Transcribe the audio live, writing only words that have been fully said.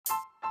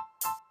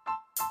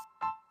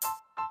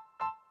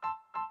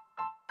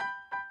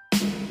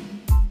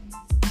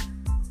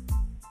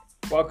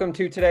Welcome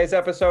to today's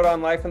episode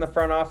on Life in the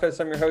Front Office.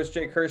 I'm your host,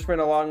 Jake Hirschman,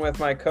 along with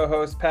my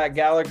co-host, Pat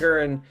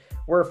Gallagher, and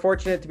we're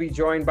fortunate to be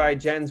joined by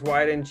Jens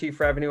Weiden, Chief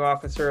Revenue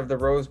Officer of the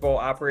Rose Bowl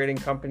Operating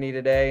Company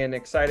today, and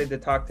excited to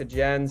talk to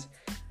Jens.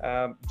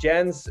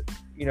 Jens,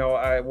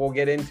 we'll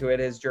get into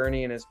it, his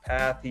journey and his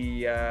path.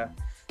 He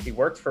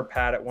worked for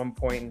Pat at one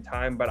point in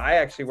time, but I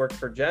actually worked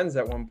for Jens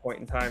at one point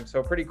in time.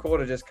 So pretty cool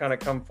to just kind of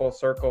come full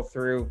circle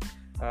through,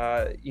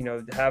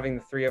 having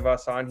the three of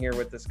us on here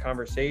with this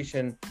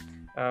conversation.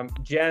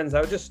 Jens, I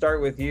would just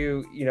start with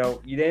you. You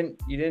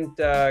didn't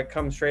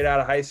come straight out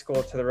of high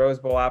school to the Rose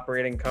Bowl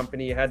Operating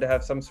Company. You had to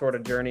have some sort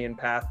of journey and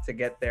path to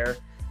get there.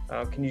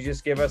 Can you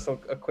just give us a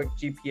quick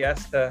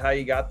GPS to how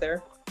you got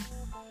there?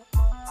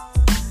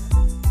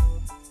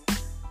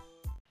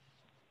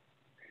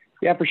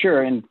 Yeah, for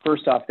sure. And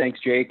first off, thanks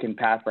Jake and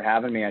Pat for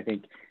having me. I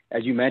think,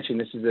 as you mentioned,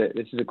 this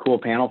is a cool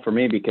panel for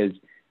me because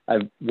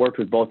I've worked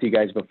with both of you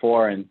guys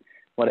before, and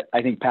what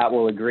I think Pat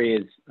will agree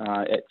is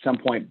at some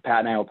point, Pat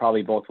and I will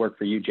probably both work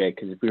for you, Jake,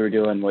 because if we were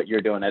doing what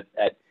you're doing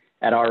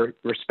at our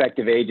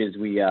respective ages,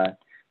 we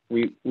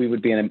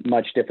would be in a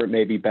much different,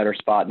 maybe better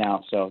spot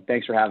now. So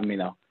thanks for having me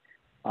though.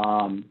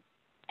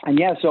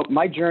 So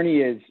my journey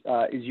is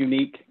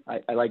unique.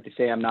 I like to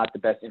say I'm not the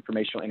best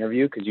informational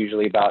interview because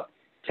usually about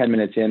 10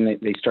 minutes in,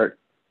 they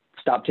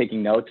stop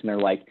taking notes and they're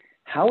like,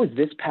 how is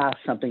this path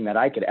something that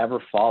I could ever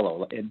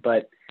follow?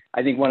 But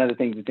I think one of the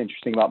things that's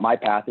interesting about my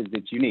path is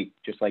it's unique,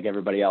 just like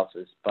everybody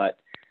else's. But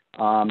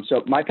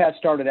so my path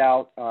started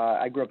out,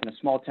 I grew up in a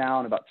small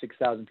town, about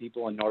 6,000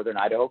 people in northern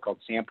Idaho called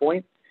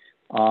Sandpoint.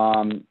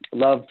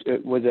 Was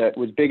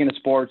big into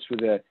sports,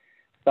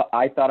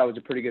 I thought I was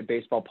a pretty good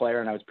baseball player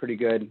and I was pretty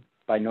good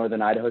by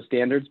northern Idaho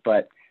standards,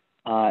 but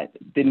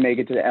didn't make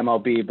it to the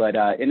MLB, but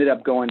ended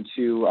up going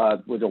to,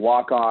 was a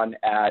walk-on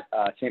at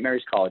St.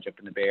 Mary's College up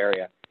in the Bay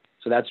Area.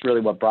 So that's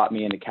really what brought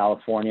me into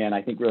California and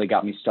I think really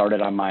got me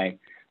started on my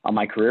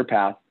career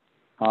path.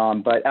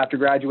 But after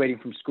graduating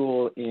from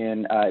school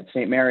at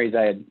St. Mary's,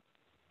 I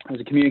was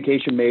a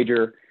communication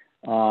major.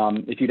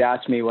 If you'd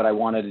asked me what I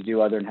wanted to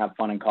do other than have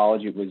fun in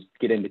college, it was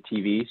get into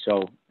TV.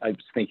 So I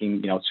was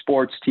thinking,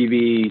 sports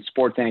TV,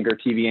 sports anchor,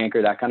 TV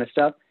anchor, that kind of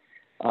stuff.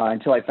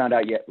 Until I found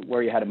out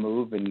where you had to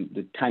move and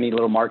the tiny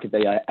little market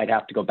that I'd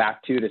have to go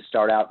back to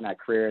start out in that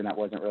career. And that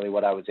wasn't really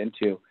what I was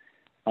into.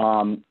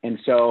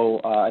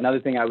 Another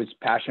thing I was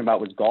passionate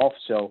about was golf.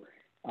 So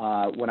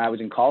when I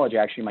was in college,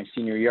 actually my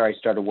senior year, I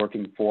started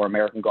working for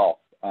American Golf,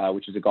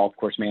 which is a golf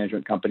course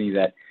management company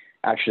that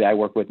actually I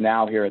work with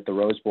now here at the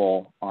Rose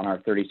Bowl on our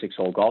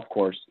 36-hole golf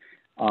course.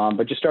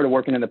 But just started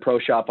working in the pro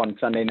shop on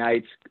Sunday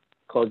nights,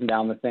 closing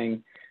down the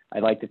thing. I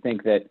like to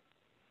think that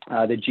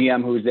the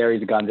GM who was there,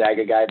 he's a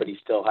Gonzaga guy, but he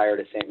still hired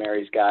a St.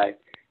 Mary's guy.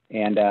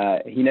 And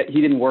he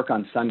didn't work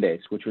on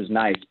Sundays, which was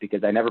nice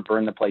because I never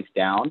burned the place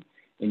down.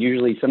 And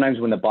usually sometimes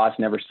when the boss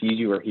never sees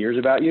you or hears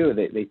about you,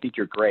 they think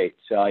you're great.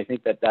 So I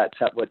think that's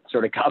what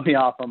sort of got me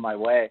off on my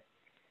way.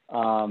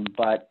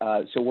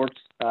 So worked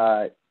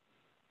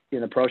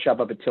in the pro shop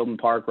up at Tilden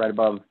Park right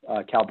above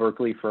Cal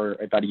Berkeley for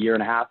about a year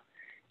and a half.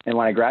 And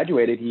when I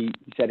graduated, he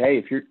said, hey,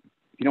 if you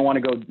don't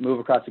want to go move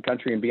across the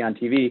country and be on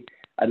TV,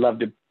 I'd love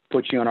to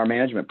put you on our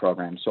management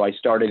program. So I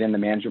started in the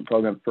management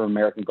program for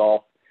American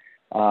Golf,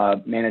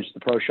 managed the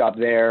pro shop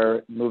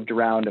there, moved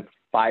around to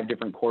 5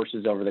 different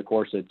courses over the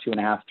course of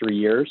 2.5, 3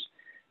 years.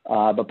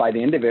 But by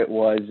the end of it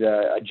was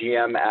a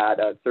GM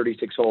at a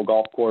 36-hole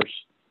golf course,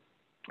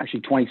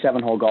 actually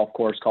 27-hole golf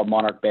course called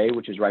Monarch Bay,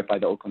 which is right by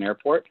the Oakland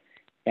Airport.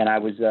 And I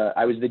was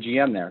the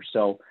GM there.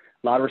 So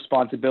a lot of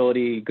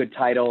responsibility, good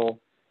title,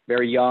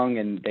 very young,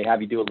 and they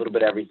have you do a little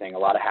bit of everything, a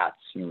lot of hats.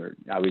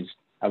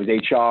 I was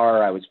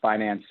HR, I was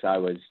finance, I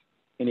was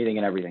anything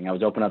and everything. I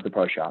was opening up the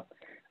pro shop.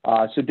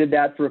 So did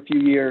that for a few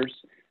years.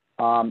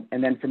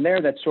 And then from there,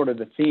 that's sort of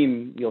the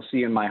theme you'll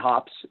see in my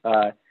hops.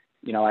 I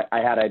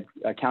had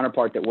a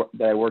counterpart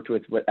that I worked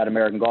with at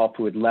American Golf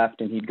who had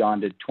left and he'd gone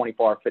to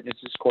 24 Hour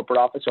Fitness's corporate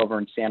office over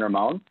in San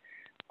Ramon,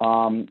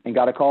 and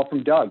got a call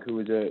from Doug, who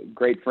was a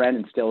great friend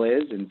and still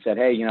is, and said,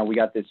 hey, we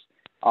got this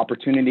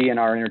opportunity in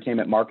our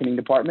entertainment marketing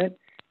department,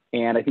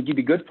 and I think you'd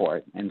be good for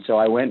it. And so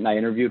I went and I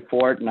interviewed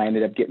for it, and I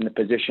ended up getting the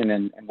position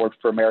and worked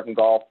for American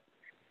Golf.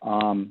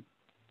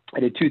 I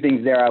did 2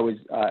 things there. I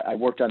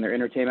worked on their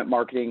entertainment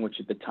marketing,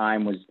 which at the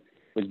time was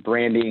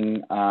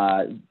branding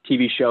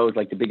TV shows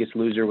like The Biggest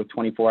Loser with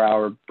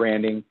 24-hour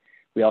branding.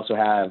 We also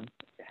had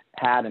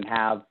and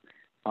have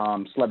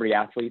celebrity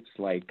athletes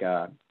like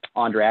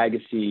Andre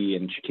Agassi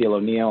and Shaquille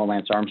O'Neal,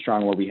 Lance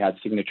Armstrong, where we had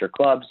signature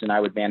clubs, and I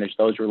would manage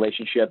those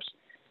relationships.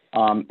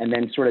 And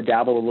then sort of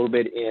dabble a little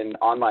bit in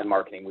online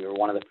marketing. We were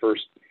one of the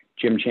first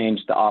gym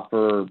chains to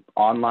offer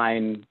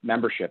online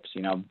memberships.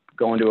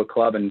 Going to a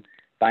club and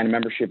buying a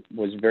membership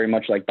was very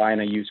much like buying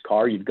a used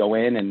car. You'd go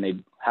in and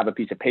they'd have a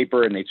piece of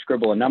paper and they'd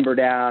scribble a number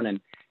down, and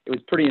it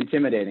was pretty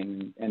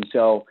intimidating. And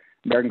so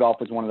American Golf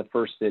was one of the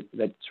first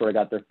that sort of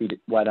got their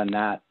feet wet on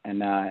that.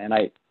 And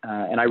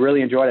I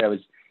really enjoyed it. I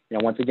was,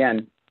 once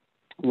again,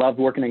 loved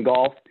working in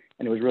golf,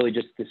 and it was really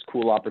just this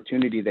cool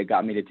opportunity that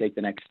got me to take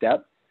the next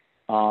step.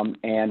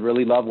 and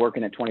really loved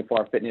working at 24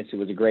 Hour Fitness. It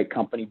was a great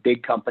company,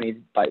 big company,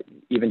 but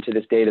even to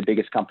this day, the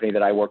biggest company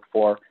that I worked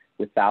for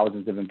with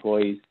thousands of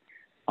employees,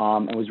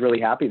 and was really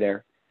happy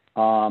there.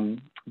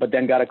 But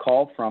then got a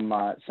call from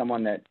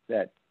someone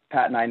that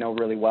Pat and I know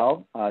really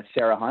well,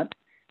 Sarah Hunt.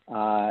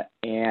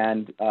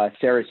 And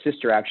Sarah's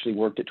sister actually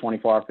worked at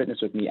 24 Hour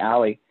Fitness with me,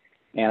 Allie.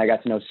 And I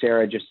got to know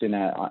Sarah just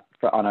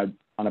on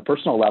a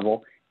personal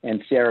level.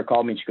 And Sarah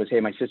called me and she goes, "Hey,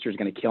 my sister's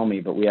going to kill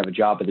me, but we have a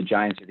job at the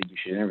Giants I think you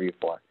should interview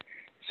for."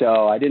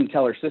 So I didn't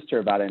tell her sister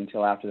about it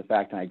until after the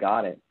fact, and I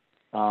got it.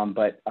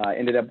 But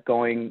ended up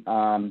going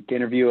to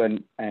interview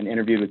and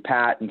interviewed with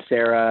Pat and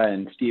Sarah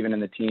and Steven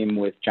and the team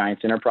with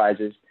Giants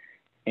Enterprises.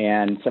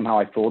 And somehow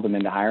I fooled them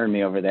into hiring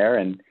me over there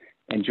and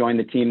joined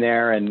the team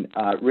there. And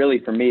really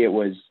for me, it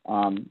was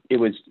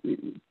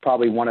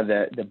probably one of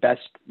the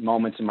best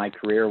moments in my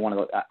career.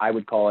 I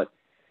would call it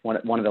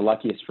one of the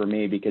luckiest for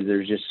me, because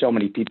there's just so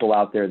many people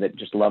out there that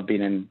just love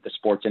being in the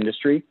sports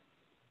industry.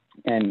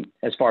 And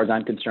as far as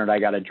I'm concerned, I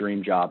got a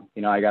dream job.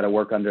 I got to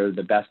work under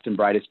the best and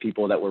brightest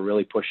people that were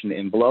really pushing the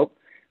envelope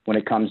when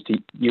it comes to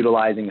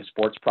utilizing a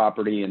sports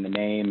property and the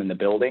name and the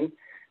building.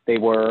 They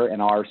were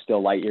and are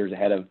still light years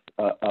ahead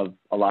of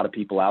a lot of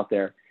people out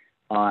there.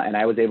 And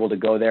I was able to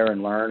go there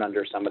and learn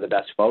under some of the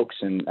best folks.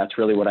 And that's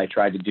really what I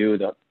tried to do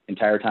the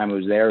entire time I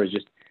was there, was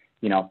just,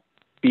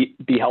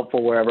 be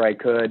helpful wherever I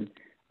could.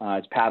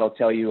 As Pat will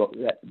tell you,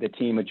 the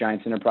team at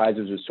Giants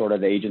Enterprises was sort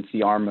of the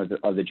agency arm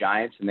of the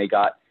Giants, and they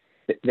got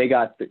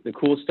the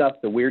cool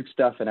stuff, the weird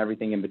stuff, and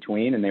everything in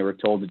between. And they were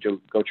told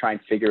to go try and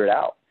figure it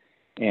out.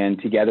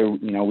 And together,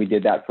 we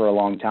did that for a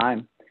long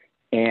time.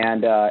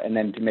 And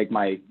then to make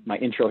my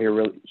intro here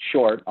really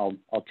short,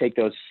 I'll take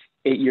those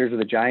 8 years of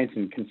the Giants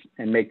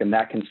and make them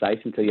that concise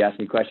until you ask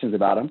me questions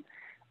about them.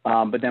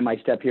 But then my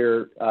step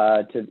here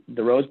to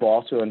the Rose Bowl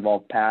also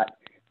involved Pat.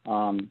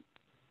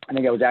 I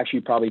think I was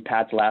actually probably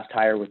Pat's last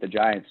hire with the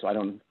Giants, so I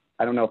don't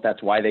know if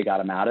that's why they got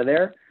him out of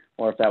there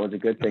or if that was a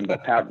good thing.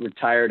 But Pat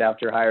retired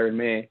after hiring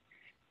me,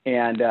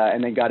 and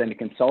then got into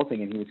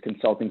consulting, and he was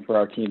consulting for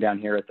our team down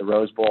here at the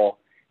Rose Bowl.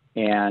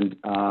 And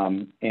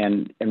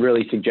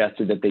really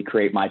suggested that they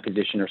create my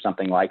position or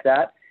something like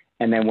that.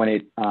 And then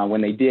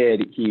when they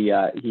did,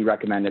 he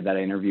recommended that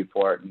I interview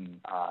for it,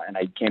 and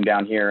I came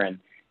down here, and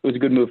it was a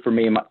good move for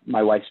me.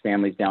 My wife's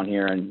family's down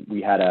here, and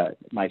we had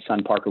my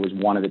son Parker was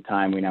one at the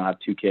time. We now have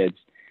 2 kids,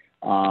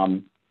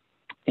 and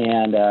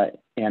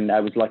I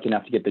was lucky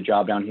enough to get the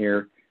job down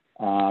here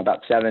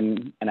about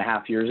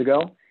 7.5 years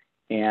ago,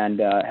 and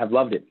have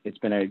loved it. It's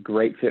been a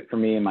great fit for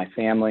me and my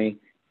family.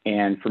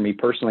 And for me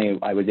personally,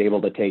 I was able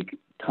to take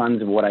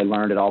tons of what I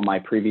learned at all my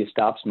previous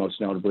stops,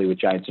 most notably with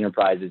Giants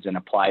Enterprises, and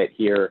apply it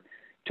here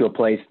to a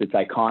place that's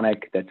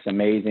iconic, that's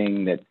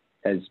amazing, that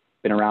has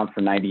been around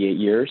for 98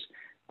 years,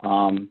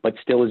 but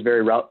still is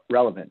very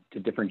relevant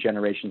to different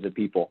generations of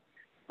people.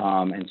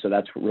 And so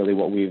that's really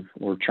what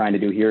we're trying to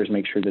do here, is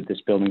make sure that this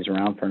building's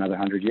around for another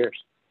 100 years.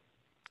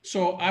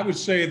 So I would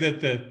say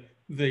that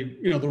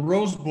the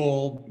Rose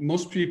Bowl,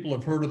 most people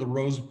have heard of the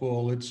Rose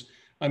Bowl.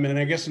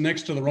 I guess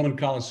next to the Roman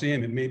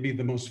Coliseum, it may be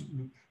the most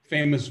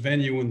famous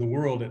venue in the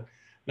world at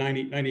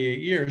 98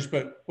 years.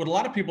 But what a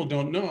lot of people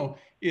don't know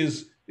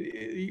is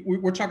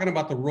we're talking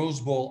about the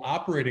Rose Bowl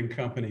operating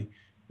company.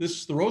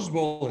 The Rose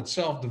Bowl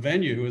itself, the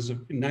venue, is a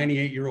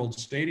 98-year-old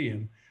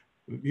stadium,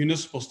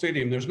 municipal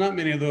stadium. There's not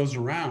many of those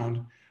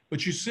around,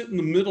 but you sit in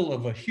the middle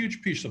of a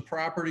huge piece of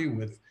property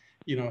with,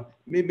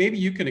 maybe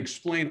you can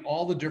explain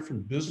all the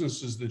different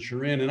businesses that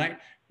you're in. And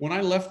when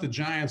I left the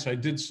Giants, I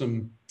did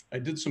some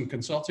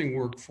consulting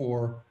work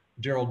for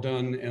Daryl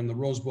Dunn and the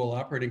Rose Bowl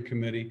Operating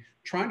Committee,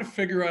 trying to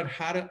figure out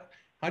how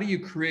do you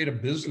create a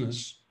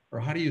business, or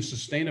how do you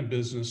sustain a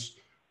business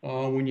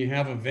when you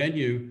have a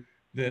venue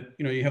that,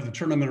 you have the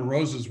Tournament of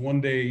Roses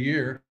one day a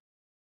year,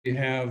 you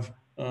have,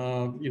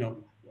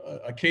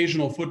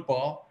 occasional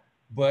football,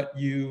 but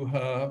you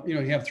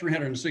have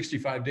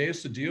 365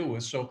 days to deal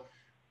with. So,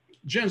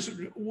 Jens,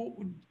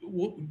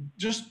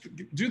 just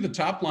do the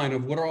top line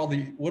of what are all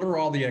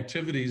the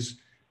activities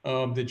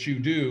that you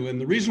do.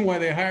 And the reason why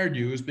they hired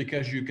you is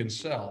because you can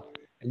sell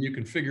and you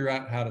can figure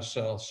out how to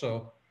sell.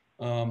 So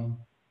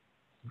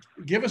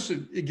give us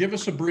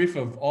a brief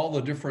of all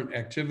the different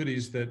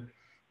activities that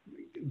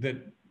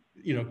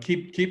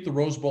keep the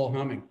Rose Bowl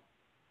humming.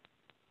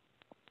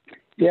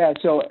 Yeah,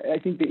 so I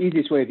think the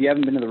easiest way, if you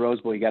haven't been to the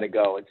Rose Bowl, you got to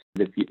go.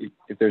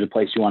 If there's a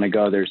place you want to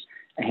go, there's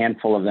a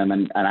handful of them,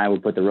 and I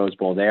would put the Rose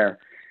Bowl there.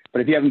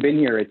 But if you haven't been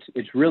here,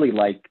 it's really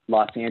like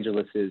Los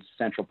Angeles's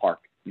Central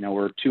Park.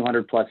 We're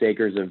 200 plus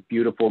acres of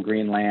beautiful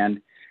green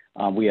land.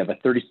 We have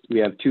 2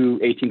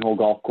 18-hole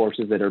golf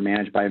courses that are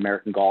managed by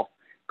American Golf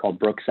called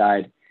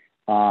Brookside.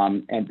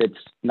 And it's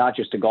not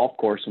just a golf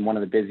course and one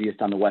of the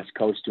busiest on the West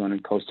Coast, doing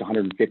close to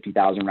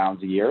 150,000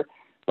 rounds a year,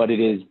 but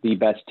it is the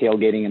best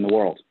tailgating in the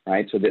world,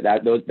 right? So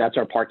that's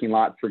our parking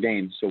lot for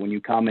games. So when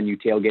you come and you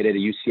tailgate at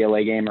a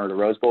UCLA game or at a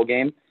Rose Bowl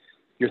game,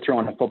 you're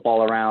throwing a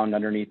football around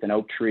underneath an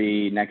oak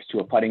tree next to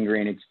a putting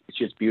green. It's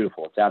just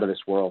beautiful. It's out of this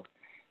world.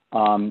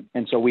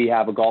 And so we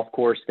have a golf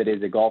course that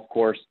is a golf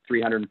course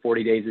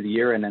 340 days of the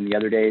year. And then the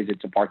other days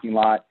it's a parking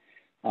lot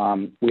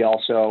We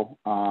also,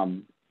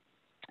 I'll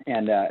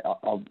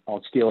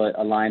steal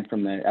a line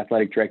from the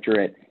athletic director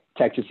at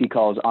Texas. He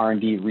calls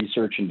R&D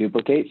research and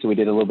duplicate. So we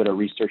did a little bit of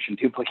research and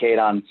duplicate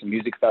on some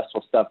music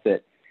festival stuff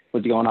that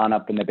was going on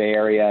up in the Bay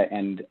Area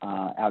and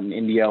out in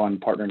Indio,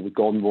 and partnered with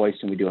Golden Voice,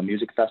 and we do a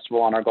music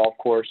festival on our golf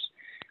course.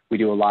 We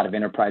do a lot of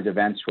enterprise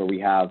events where we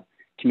have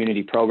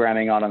community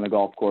programming out on the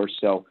golf course.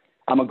 So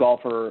I'm a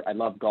golfer. I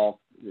love golf.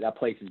 That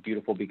place is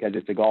beautiful because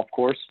it's a golf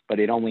course, but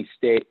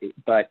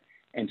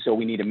and so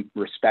we need to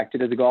respect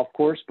it as a golf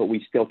course, but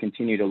we still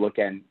continue to look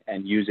and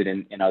use it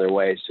in other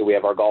ways. So we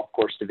have our golf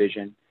course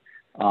division.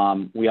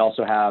 We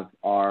also have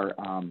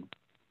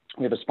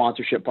we have a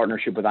sponsorship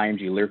partnership with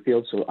IMG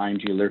Learfield. So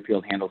IMG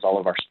Learfield handles all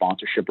of our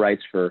sponsorship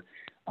rights for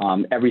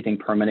everything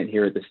permanent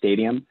here at the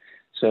stadium.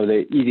 So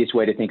the easiest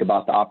way to think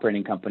about the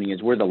operating company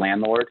is we're the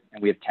landlord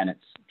and we have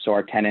tenants. So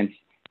our tenants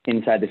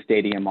inside the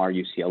stadium are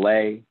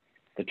UCLA,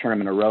 the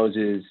Tournament of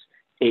Roses,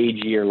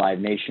 AG or Live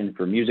Nation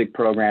for music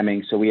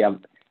programming. So we have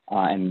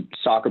and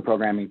soccer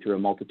programming through a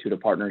multitude of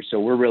partners. So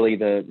we're really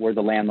we're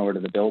the landlord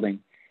of the building.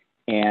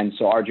 And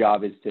so our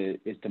job is to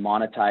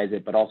monetize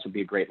it, but also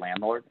be a great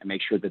landlord and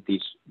make sure that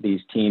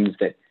these teams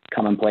that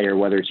come and play, or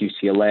whether it's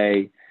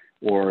UCLA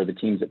or the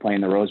teams that play in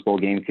the Rose Bowl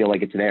game, feel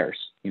like it's theirs.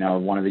 You know,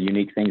 one of the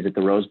unique things at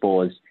the Rose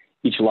Bowl is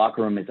each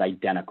locker room is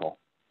identical,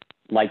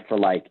 like for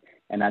like.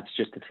 And that's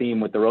just the theme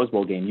with the Rose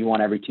Bowl game. You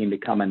want every team to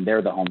come and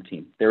they're the home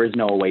team. There is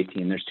no away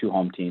team. There's 2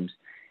 home teams.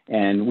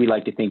 And we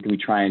like to think that we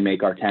try and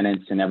make our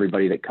tenants and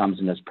everybody that comes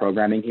and does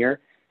programming here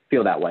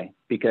feel that way,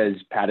 because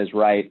Pat is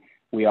right.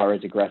 We are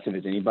as aggressive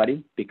as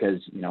anybody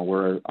because, you know,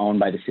 we're owned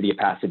by the city of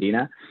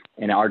Pasadena,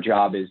 and our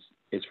job is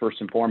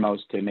first and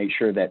foremost to make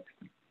sure that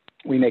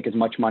we make as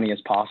much money as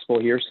possible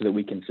here so that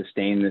we can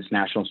sustain this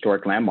National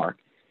Historic Landmark.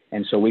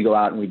 And so we go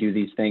out and we do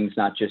these things,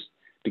 not just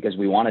because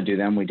we want to do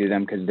them. We do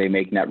them because they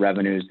make net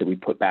revenues that we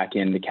put back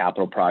into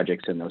capital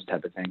projects and those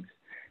type of things.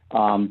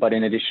 But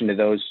in addition to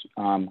those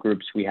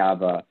groups, we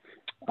have a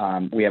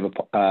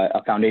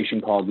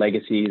foundation called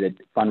Legacy that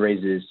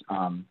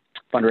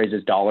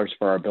fundraises dollars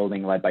for our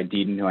building, led by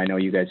Deedon, who I know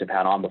you guys have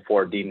had on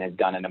before. Deedon has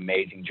done an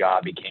amazing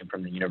job. He came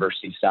from the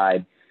university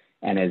side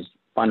and has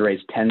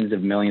fundraised tens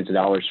of millions of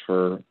dollars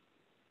for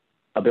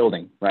a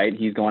building, right?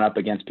 He's going up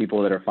against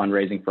people that are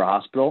fundraising for a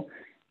hospital,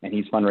 and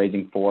he's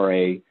fundraising for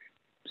a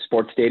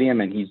sports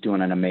stadium, and he's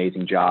doing an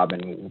amazing job.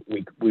 And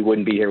we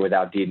wouldn't be here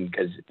without Deedon,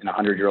 because in a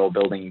 100-year-old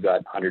building, you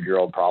got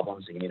 100-year-old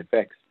problems that you need to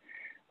fix.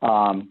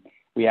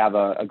 We have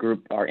a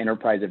group, our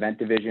enterprise event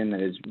division, that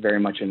is very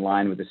much in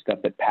line with the stuff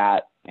that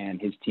Pat and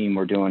his team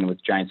were doing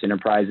with Giants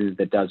Enterprises,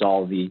 that does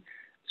all the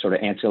sort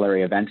of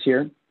ancillary events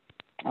here.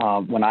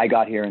 When I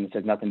got here, and this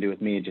has nothing to do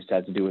with me, it just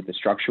has to do with the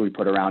structure we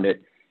put around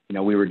it. You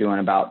know, we were doing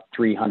about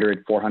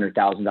 $300,000,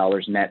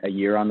 $400,000 net a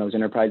year on those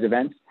enterprise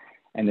events.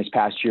 And this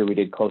past year, we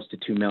did close to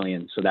 $2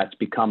 million. So that's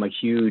become a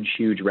huge,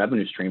 huge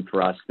revenue stream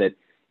for us that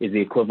is the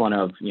equivalent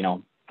of,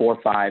 4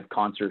 or 5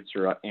 concerts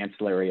or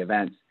ancillary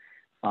events.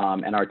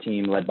 And our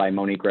team, led by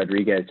Monique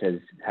Rodriguez,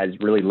 has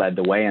really led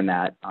the way in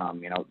that.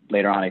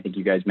 Later on, I think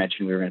you guys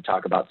mentioned we were going to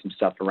talk about some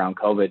stuff around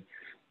COVID,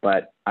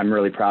 but I'm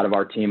really proud of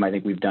our team. I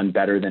think we've done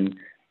better than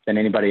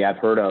anybody I've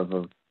heard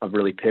of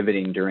really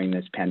pivoting during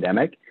this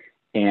pandemic.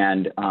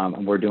 And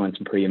we're doing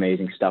some pretty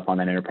amazing stuff on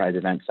that enterprise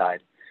event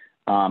side.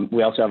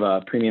 We also have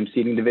a premium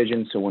seating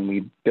division. So when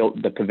we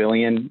built the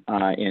pavilion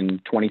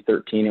in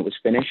 2013, it was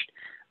finished.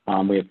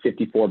 We have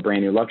 54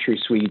 brand new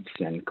luxury suites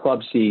and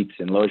club seats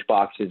and loge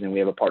boxes. And we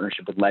have a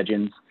partnership with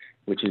Legends,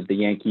 which is the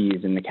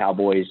Yankees and the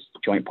Cowboys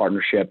joint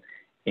partnership.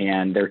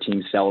 And their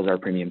team sells our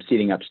premium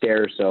seating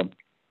upstairs. So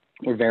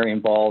we're very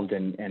involved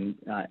and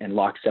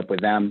lockstep with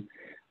them.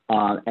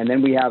 And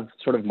then we have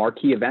sort of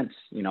marquee events.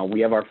 We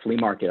have our flea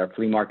market. Our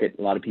flea market,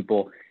 a lot of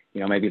people,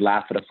 maybe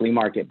laugh at a flea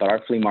market, but our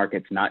flea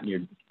market's not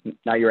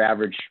your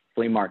average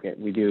flea market.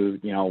 We do,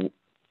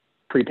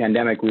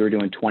 pre-pandemic, we were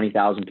doing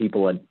 20,000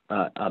 people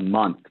a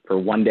month for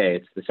one day.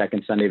 It's the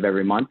second Sunday of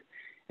every month,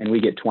 and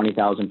we get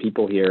 20,000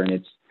 people here,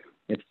 and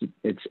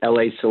it's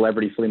LA's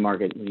celebrity flea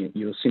market.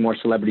 You'll see more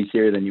celebrities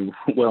here than you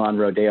will on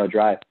Rodeo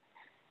Drive.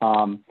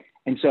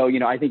 And so,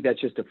 I think that's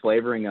just a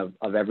flavoring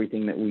of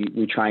everything that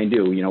we try and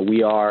do.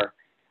 We are,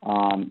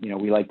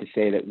 we like to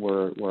say that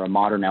we're a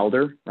modern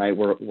elder, right?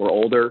 We're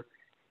older,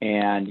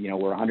 and,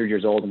 we're 100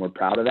 years old, and we're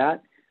proud of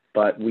that.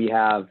 But we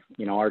have,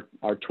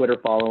 our Twitter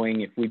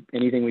following. If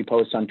anything we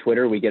post on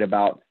Twitter, we get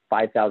about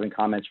 5,000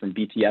 comments from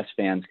BTS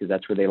fans, because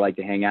that's where they like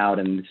to hang out.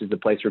 And this is the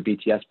place where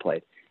BTS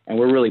played. And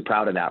we're really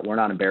proud of that. We're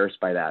not embarrassed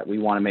by that. We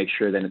want to make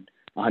sure that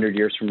 100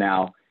 years from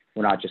now,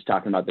 we're not just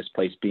talking about this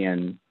place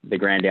being the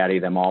granddaddy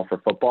of them all for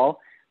football,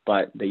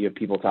 but that you have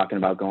people talking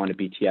about going to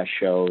BTS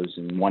shows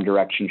and One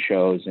Direction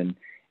shows. And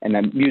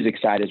the music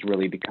side has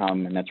really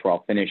become, and that's where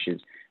I'll finish,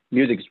 is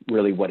music's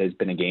really what has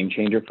been a game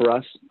changer for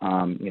us.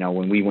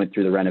 When we went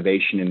through the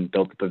renovation and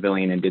built the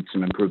pavilion and did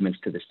some improvements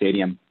to the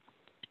stadium,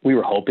 we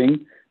were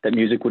hoping that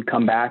music would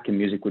come back and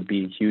music would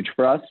be huge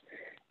for us.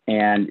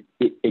 And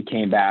it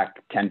came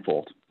back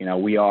tenfold.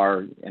 We are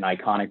an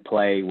iconic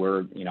play.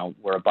 We're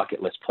a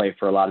bucket list play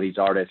for a lot of these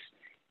artists.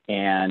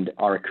 and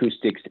our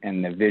acoustics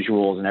and the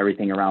visuals and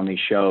everything around these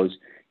shows,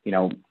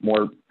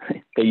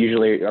 they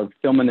usually are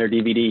filming their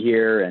DVD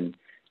here and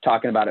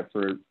talking about it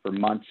for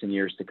months and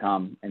years to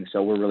come. And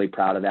so we're really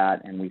proud of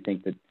that. And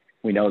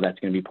we know that's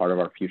going to be part of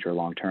our future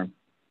long-term.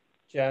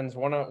 Jens,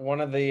 one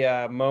of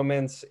the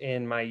moments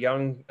in my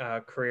young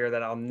career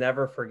that I'll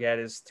never forget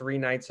is 3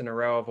 nights in a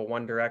row of a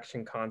One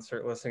Direction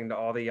concert, listening to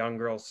all the young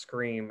girls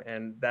scream.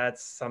 And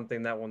that's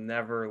something that will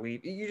never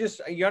leave.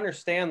 You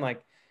understand,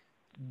 like,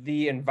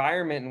 the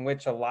environment in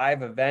which a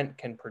live event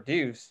can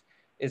produce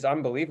is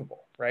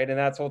unbelievable, right? And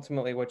that's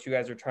ultimately what you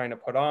guys are trying to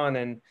put on.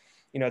 And,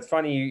 it's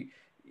funny,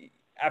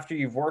 after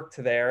you've worked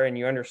there and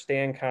you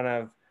understand kind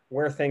of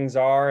where things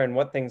are and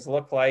what things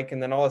look like,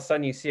 and then all of a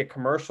sudden you see a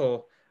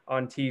commercial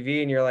on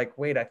TV and you're like,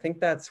 wait, I think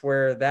that's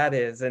where that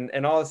is.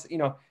 And all this,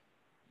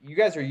 you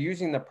guys are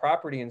using the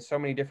property in so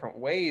many different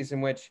ways, in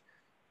which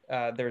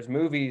there's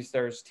movies,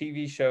 there's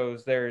TV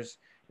shows, there's,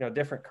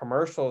 different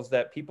commercials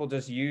that people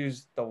just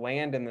use the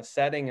land and the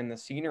setting and the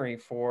scenery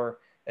for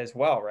as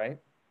well, right?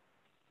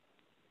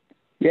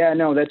 Yeah,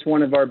 no, that's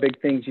one of our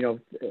big things.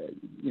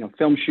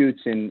 Film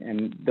shoots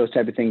and those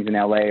type of things in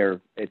LA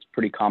it's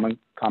pretty common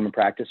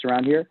practice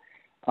around here.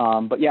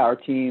 But yeah, our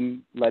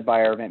team, led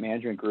by our event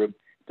management group,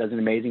 does an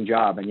amazing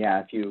job. And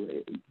yeah,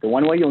 the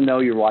one way you'll know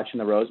you're watching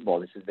the Rose Bowl,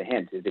 this is the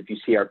hint, is if you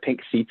see our pink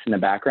seats in the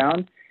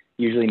background,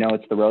 you usually know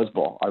it's the Rose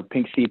Bowl. Our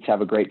pink seats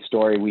have a great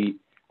story.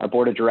 Our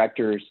board of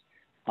directors,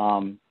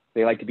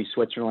 they like to be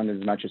Switzerland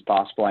as much as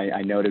possible.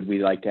 I noted we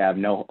like to have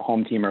no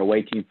home team or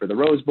away team for the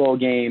Rose Bowl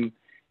game.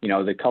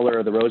 The color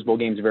of the Rose Bowl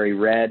game is very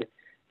red.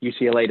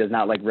 UCLA does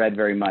not like red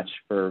very much,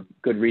 for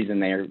good reason.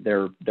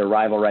 Their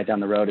rival right down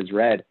the road is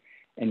red.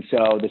 And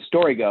so the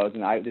story goes,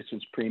 and this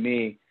was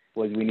pre-me,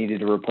 was we needed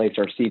to replace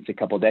our seats a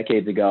couple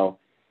decades ago,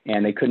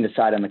 and they couldn't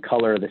decide on the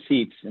color of the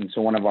seats. And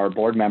so one of our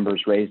board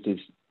members raised his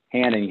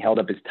hand and he held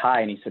up his tie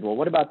and he said, well,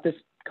 what about this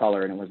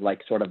color? And it was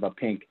like sort of a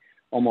pink,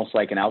 almost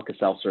like an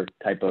Alka-Seltzer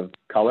type of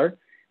color.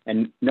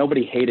 And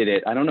nobody hated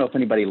it. I don't know if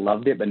anybody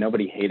loved it, but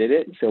nobody hated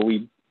it. So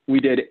we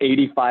did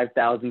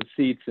 85,000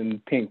 seats in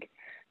pink.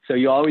 So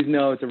you always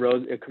know it's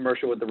a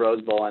commercial with the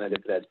Rose Bowl on it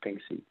if it has pink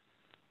seats.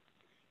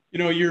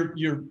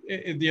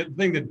 The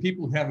thing that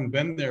people who haven't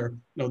been there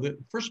know that,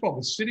 first of all,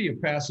 the city of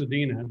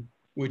Pasadena,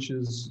 which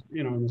is,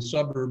 in the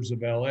suburbs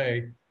of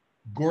LA,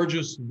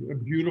 gorgeous,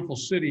 beautiful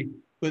city,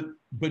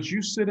 but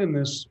you sit in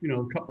this,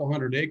 a couple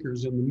hundred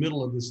acres in the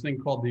middle of this thing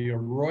called the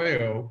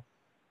Arroyo,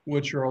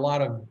 which are a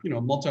lot of,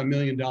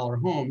 multi-million-dollar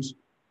homes,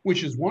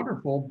 which is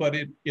wonderful, but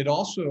it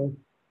also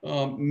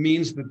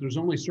means that there's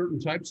only certain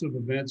types of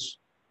events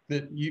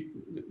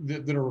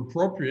that are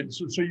appropriate.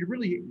 So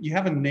you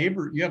have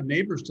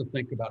neighbors to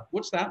think about.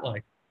 What's that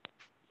like?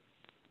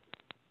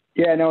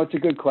 Yeah, no, it's a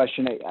good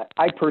question.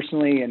 I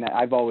personally, and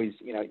I've always,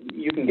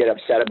 you can get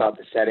upset about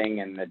the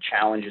setting and the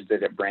challenges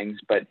that it brings,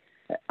 but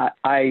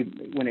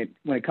when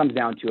it comes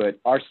down to it,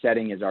 our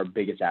setting is our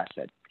biggest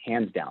asset,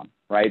 hands down,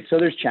 right? So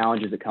there's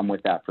challenges that come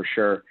with that for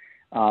sure.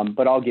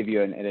 But I'll give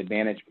you an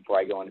advantage before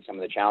I go into some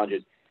of the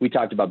challenges. We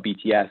talked about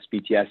BTS.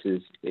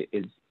 BTS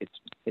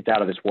it's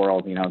out of this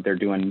world. They're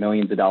doing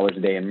millions of dollars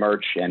a day in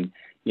merch, and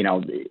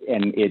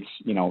it's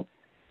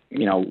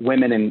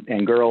women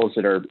and girls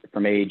that are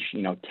from age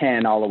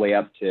 10 all the way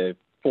up to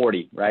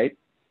 40, right?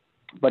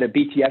 But at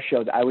BTS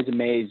shows, I was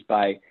amazed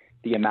by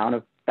the amount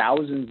of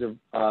thousands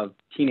of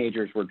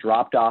teenagers were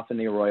dropped off in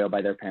the Arroyo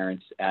by their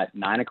parents at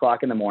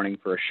 9:00 in the morning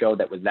for a show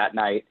that was that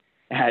night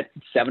at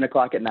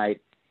 7:00 at night,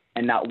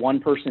 and not one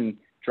person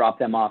dropped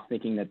them off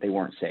thinking that they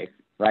weren't safe.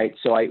 Right.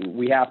 So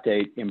we have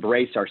to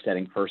embrace our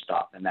setting first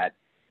off, and that,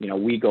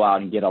 we go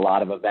out and get a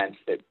lot of events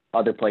that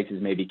other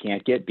places maybe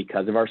can't get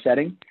because of our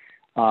setting.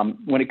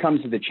 When it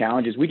comes to the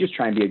challenges, we just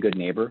try and be a good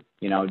neighbor.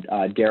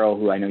 Daryl,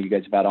 who I know you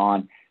guys have had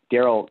on,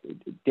 Daryl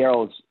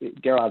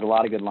has a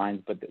lot of good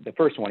lines, but the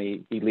first one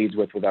he leads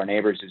with our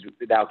neighbors is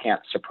thou can't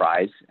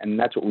surprise. And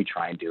that's what we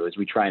try and do, is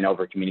we try and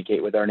over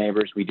communicate with our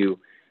neighbors. We do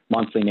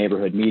monthly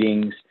neighborhood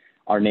meetings.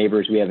 Our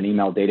neighbors, we have an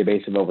email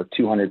database of over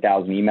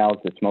 200,000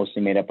 emails that's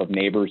mostly made up of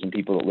neighbors and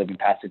people that live in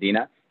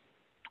Pasadena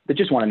that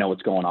just want to know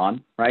what's going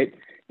on, right?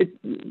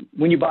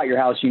 When you bought your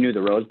house, you knew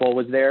the Rose Bowl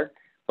was there,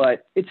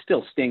 but it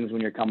still stings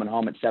when you're coming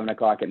home at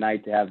 7:00 at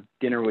night to have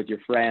dinner with your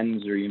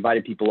friends, or you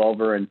invited people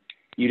over and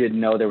you didn't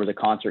know there was a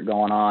concert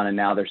going on and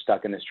now they're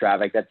stuck in this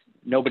traffic.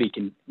 Nobody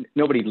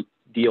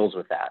deals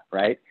with that,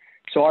 right?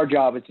 So our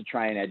job is to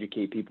try and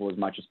educate people as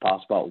much as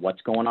possible about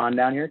what's going on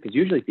down here, because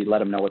usually if you let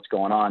them know what's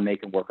going on, they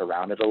can work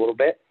around it a little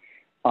bit.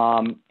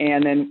 And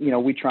then,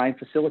 we try and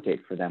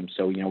facilitate for them.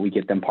 So, we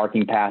get them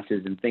parking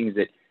passes and things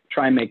that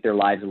try and make their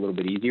lives a little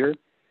bit easier.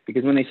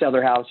 Because when they sell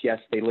their house, yes,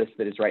 they list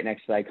that it's right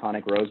next to the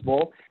iconic Rose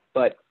Bowl,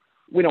 but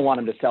we don't want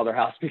them to sell their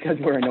house because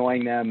we're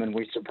annoying them and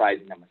we're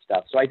surprising them with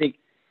stuff. So I think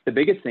the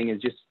biggest thing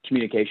is just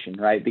communication,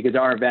 right? Because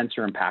our events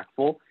are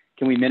impactful.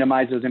 Can we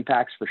minimize those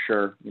impacts? For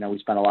sure. We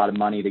spend a lot of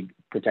money to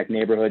protect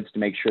neighborhoods, to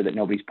make sure that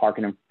nobody's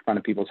parking in front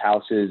of people's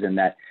houses, and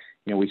that,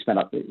 we spend,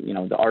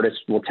 the artists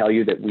will tell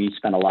you that we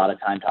spend a lot of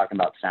time talking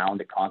about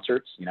sound at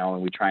concerts,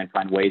 and we try and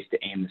find ways to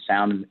aim the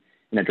sound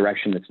in a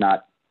direction that's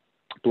not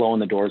blowing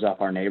the doors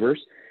off our neighbors.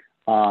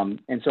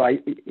 And so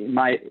in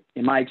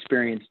my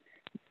experience,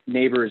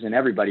 neighbors and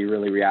everybody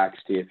really reacts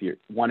to if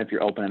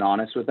you're open and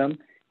honest with them,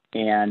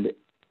 and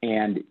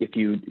if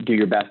you do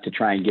your best to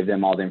try and give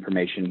them all the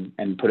information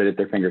and put it at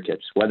their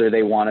fingertips, whether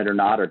they want it or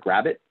not, or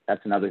grab it,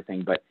 that's another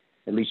thing. But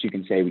at least you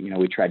can say,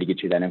 we tried to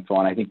get you that info.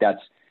 And I think that's,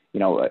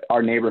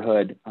 our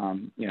neighborhood,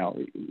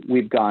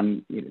 we've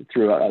gone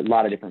through a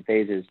lot of different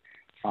phases.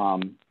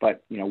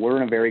 But we're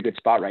in a very good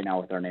spot right now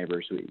with our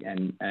neighbors.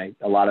 And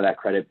a lot of that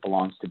credit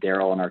belongs to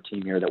Daryl and our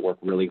team here that work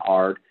really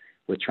hard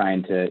with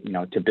trying to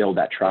build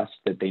that trust,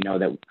 that they know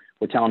that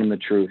we're telling them the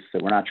truth,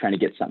 that we're not trying to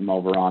get something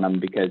over on them,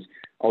 because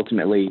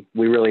ultimately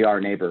we really are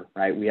a neighbor,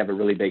 right? We have a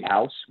really big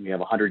house. We have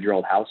a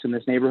 100-year-old house in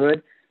this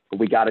neighborhood, but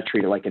we got to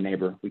treat it like a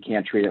neighbor. We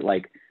can't treat it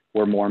like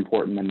we're more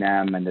important than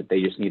them and that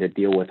they just need to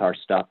deal with our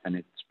stuff and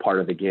it's part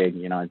of the gig.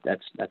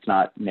 That's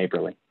not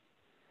neighborly.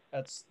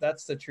 That's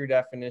the true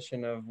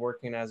definition of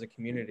working as a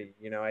community.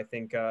 I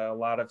think a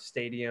lot of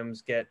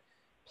stadiums get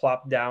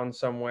plopped down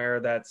somewhere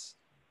that's,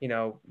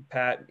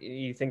 Pat,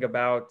 you think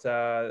about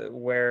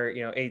where,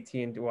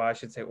 I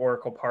should say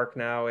Oracle Park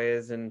now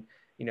is, and,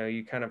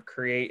 you kind of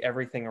create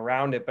everything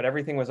around it, but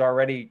everything was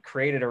already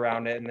created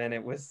around it. And then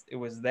it was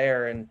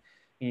there. And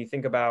you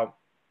think about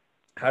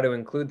how to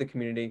include the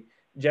community.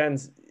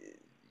 Jens,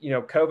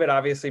 COVID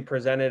obviously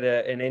presented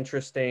an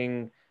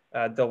interesting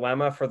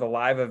dilemma for the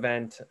live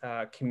event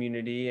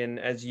community. And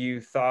as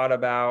you thought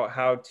about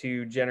how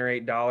to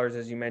generate dollars,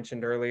 as you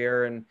mentioned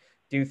earlier, and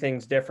do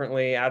things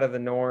differently, out of the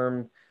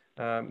norm,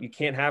 you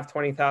can't have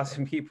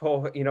 20,000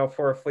 people,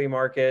 for a flea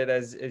market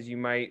as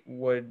you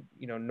would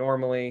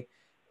normally.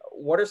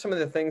 What are some of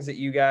the things that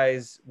you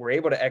guys were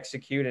able to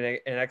execute and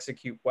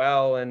execute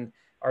well? And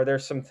are there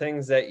some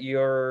things that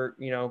you're,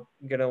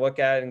 going to look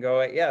at and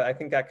go, yeah, I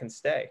think that can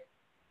stay?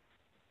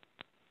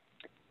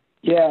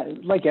 Yeah,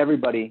 like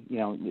everybody,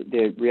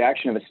 the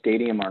reaction of a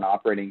stadium or an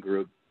operating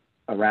group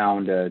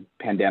around a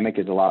pandemic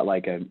is a lot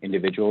like an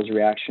individual's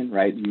reaction,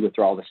 right? You go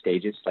through all the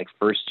stages. Like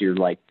first you're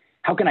like,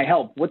 how can I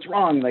help? What's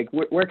wrong? Like,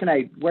 where can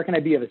I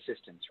be of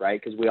assistance,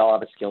 right? Because we all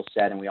have a skill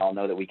set and we all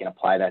know that we can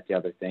apply that to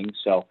other things.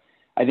 So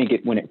I think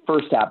when it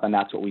first happened,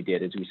 that's what we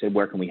did, is we said,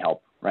 where can we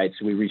help, right?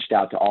 So we reached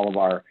out to all of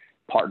our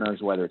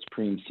partners, whether it's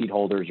premium seat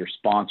holders or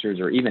sponsors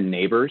or even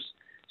neighbors.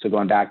 So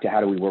going back to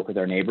how do we work with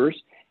our neighbors?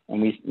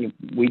 And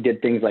we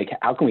did things like,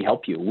 how can we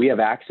help you? We have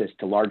access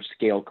to large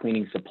scale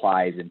cleaning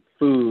supplies and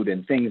food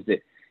and things that,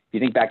 if you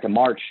think back to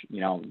March,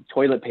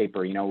 toilet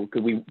paper,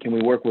 can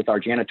we work with our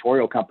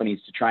janitorial companies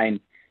to try and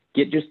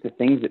get just the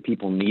things that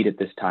people need at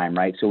this time,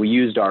 right? So we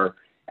used our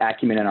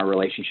acumen and our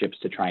relationships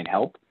to try and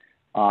help.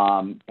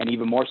 And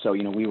even more so,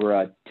 we were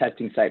a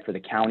testing site for the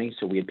county.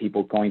 So we had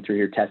people going through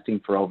here testing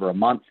for over a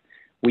month.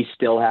 We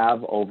still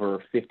have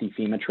over 50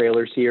 FEMA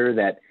trailers here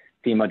that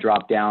FEMA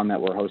dropped down that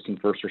we're hosting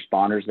first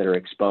responders that are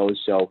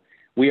exposed. So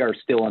we are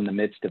still in the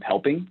midst of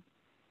helping.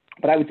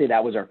 But I would say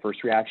that was our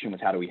first reaction,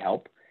 was how do we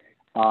help?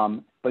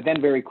 But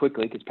then very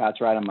quickly, because Pat's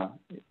right, I'm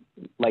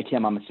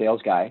a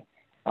sales guy.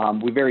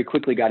 We very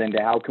quickly got into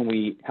how can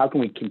we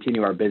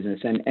continue our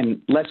business,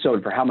 and less so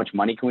for how much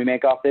money can we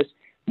make off this,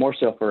 more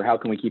so for how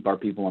can we keep our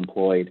people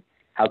employed?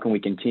 How can we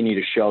continue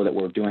to show that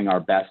we're doing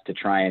our best to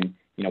try and,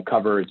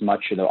 cover as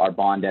much of our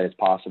bond debt as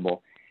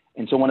possible?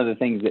 And so one of the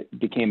things that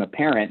became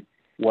apparent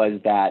was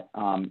that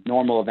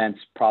normal events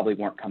probably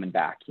weren't coming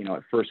back.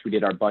 At first we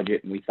did our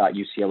budget and we thought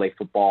UCLA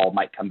football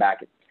might come back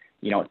at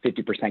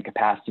 50%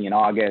 capacity in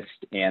August,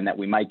 and that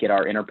we might get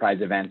our enterprise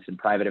events and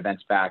private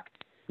events back,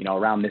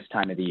 around this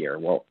time of the year.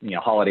 Well,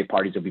 holiday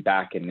parties will be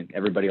back and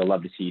everybody will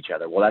love to see each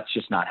other. Well, that's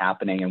just not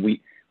happening. And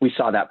we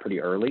saw that pretty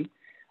early.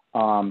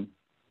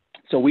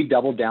 So we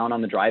doubled down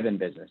on the drive-in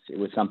business. It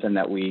was something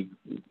that we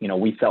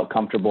felt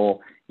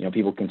comfortable,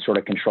 people can sort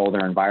of control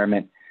their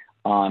environment.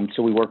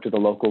 So we worked with a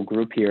local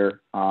group here,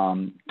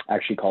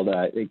 actually called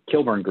a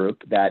Kilburn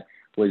Group, that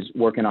was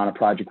working on a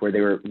project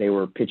where they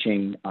were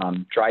pitching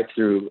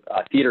drive-through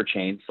theater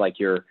chains like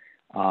your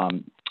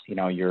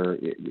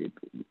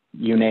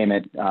you name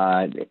it,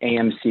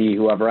 AMC,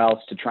 whoever else,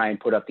 to try and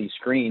put up these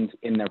screens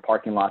in their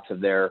parking lots of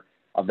their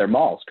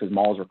malls, because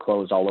malls were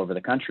closed all over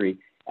the country,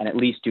 and at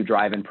least do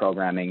drive-in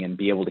programming and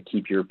be able to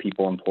keep your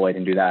people employed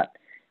and do that.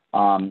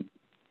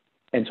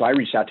 And so I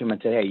reached out to him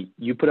and said, hey,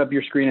 you put up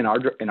your screen in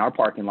our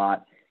parking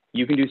lot.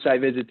 You can do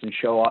site visits and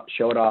show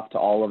it off to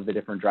all of the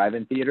different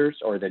drive-in theaters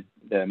or the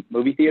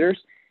movie theaters.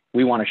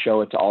 We want to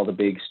show it to all the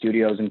big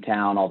studios in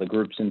town, all the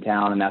groups in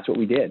town, and that's what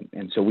we did.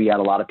 And so we had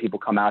a lot of people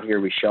come out here.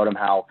 We showed them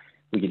how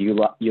we could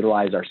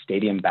utilize our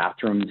stadium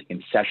bathrooms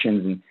and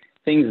sessions and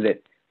things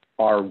that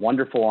are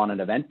wonderful on an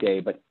event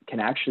day, but can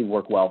actually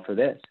work well for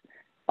this.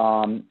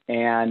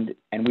 And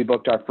we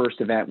booked our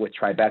first event with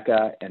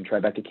Tribeca, and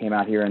Tribeca came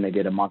out here and they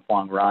did a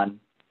month-long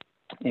run,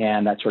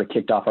 and that sort of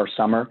kicked off our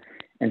summer.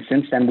 And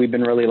since then, we've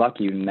been really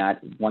lucky in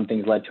that one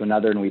thing's led to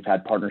another, and we've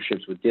had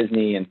partnerships with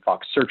Disney and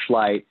Fox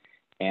Searchlight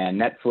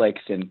and Netflix,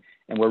 and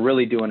we're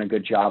really doing a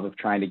good job of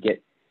trying to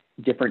get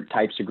different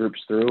types of groups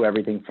through,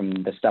 everything from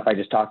the stuff I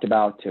just talked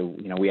about to,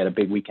 we had a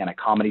big weekend of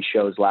comedy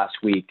shows last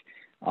week.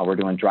 We're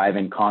doing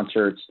drive-in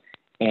concerts,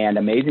 And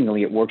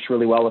amazingly, it works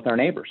really well with our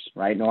neighbors,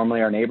 right?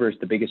 Normally our neighbors,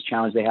 the biggest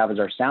challenge they have is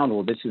our sound.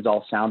 Well, this is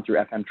all sound through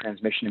FM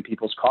transmission in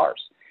people's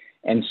cars.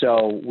 And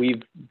so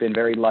we've been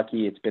very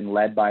lucky. It's been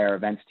led by our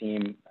events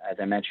team. As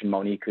I mentioned,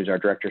 Monique, who's our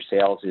director of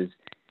sales,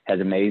 has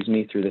amazed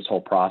me through this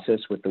whole process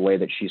with the way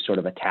that she sort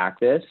of attacked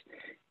this.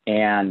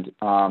 And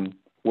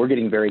we're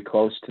getting very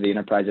close to the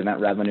enterprise event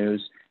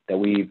revenues that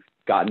we've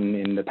gotten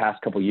in the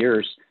past couple of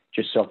years,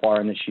 just so far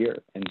in this year.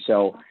 And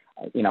so,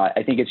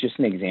 I think it's just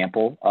an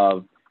example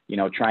of,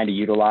 trying to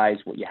utilize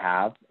what you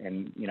have.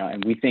 And,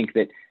 and we think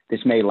that this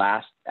may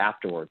last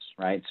afterwards,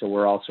 right? So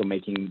we're also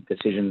making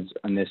decisions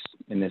in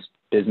this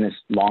business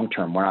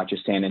long-term. We're not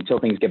just saying until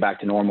things get back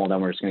to normal,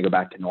 then we're just going to go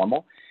back to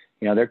normal.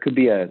 There could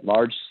be a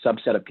large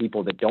subset of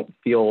people that don't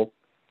feel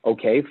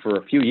okay for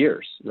a few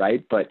years,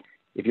 right? But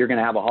if you're going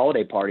to have a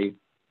holiday party,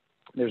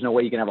 there's no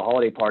way you can have a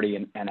holiday party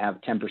and have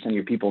 10% of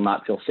your people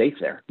not feel safe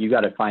there. You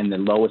got to find the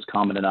lowest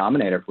common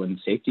denominator when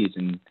safety is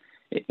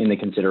in the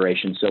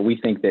consideration. So we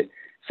think that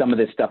some of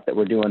this stuff that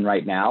we're doing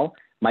right now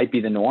might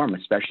be the norm,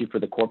 especially for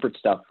the corporate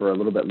stuff, for a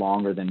little bit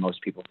longer than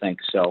most people think.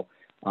 So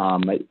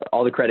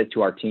all the credit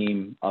to our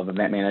team of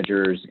event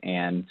managers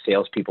and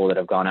salespeople that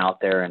have gone out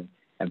there and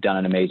have done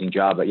an amazing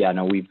job. But yeah,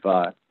 no, we've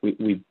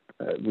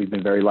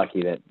been very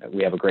lucky that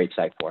we have a great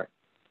site for it.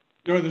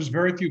 There's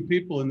very few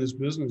people in this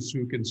business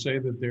who can say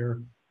that they're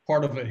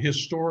part of a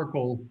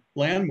historical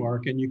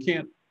landmark, and you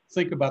can't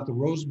think about the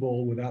Rose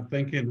Bowl without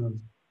thinking of,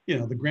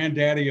 the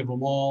granddaddy of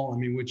them all. I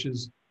mean, which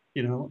is,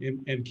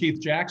 and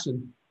Keith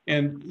Jackson.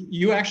 And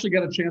you actually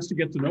got a chance to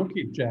get to know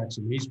Keith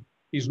Jackson.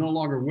 He's no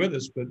longer with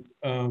us, but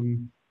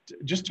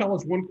just tell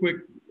us one quick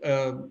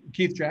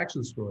Keith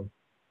Jackson story.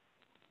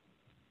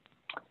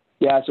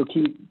 Yeah, so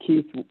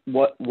Keith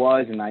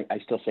was, and I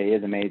still say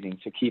is amazing.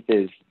 So Keith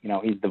is,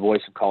 he's the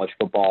voice of college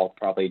football,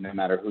 probably no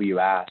matter who you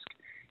ask.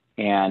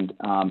 And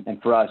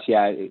for us,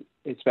 yeah,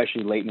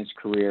 especially late in his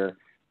career,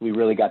 we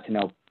really got to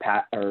know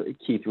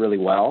Keith really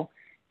well.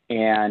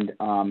 And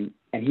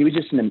he was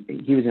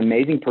he was an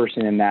amazing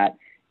person in that,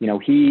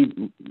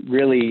 he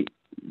really,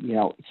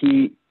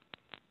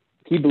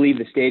 he believed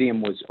the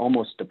stadium was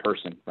almost a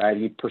person, right?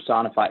 He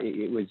personified,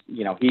 it was,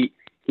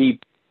 he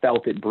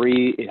felt it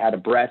breathe, it had a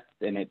breath,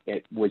 and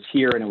it was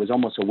here, and it was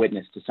almost a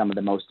witness to some of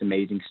the most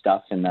amazing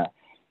stuff in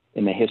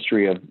the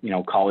history of,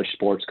 college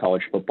sports,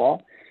 college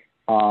football.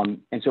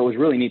 And so it was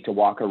really neat to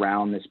walk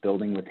around this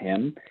building with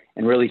him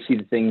and really see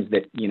the things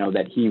that,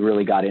 that he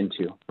really got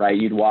into, right?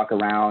 You'd walk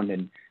around,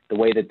 and the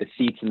way that the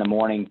seats in the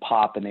morning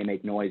pop and they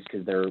make noise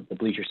because the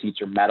bleacher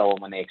seats are metal, and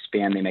when they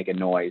expand, they make a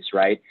noise,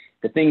 right?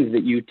 The things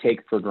that you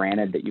take for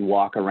granted, that you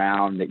walk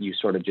around, that you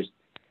sort of just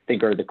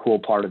think are the cool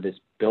part of this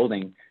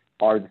building,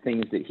 are the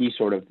things that he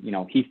sort of,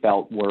 he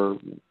felt were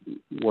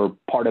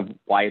part of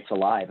why it's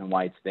alive and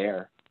why it's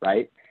there,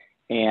 right?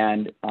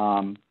 And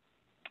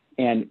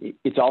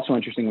it's also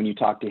interesting when you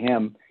talk to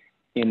him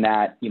in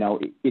that,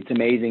 it's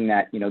amazing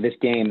that, this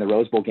game, the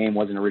Rose Bowl game,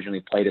 wasn't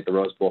originally played at the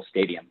Rose Bowl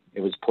Stadium.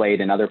 It was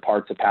played in other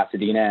parts of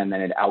Pasadena, and then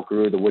it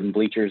outgrew the wooden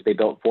bleachers they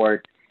built for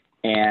it.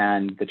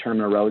 And the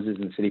Tournament of Roses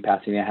in the city of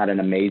Pasadena had an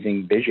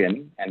amazing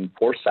vision and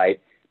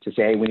foresight to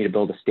say, hey, we need to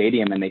build a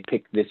stadium, and they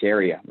picked this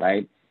area,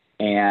 right?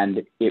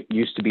 And it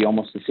used to be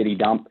almost a city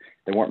dump.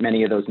 There weren't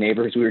many of those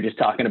neighbors we were just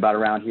talking about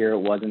around here. It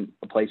wasn't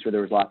a place where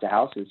there was lots of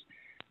houses.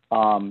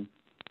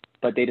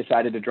 But they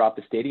decided to drop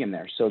the stadium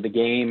there. So the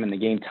game and the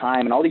game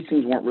time and all these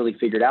things weren't really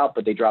figured out,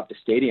 but they dropped the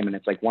stadium. And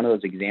it's like one of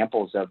those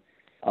examples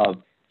of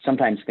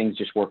sometimes things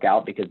just work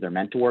out because they're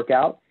meant to work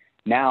out.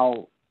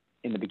 Now,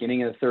 in the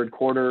beginning of the third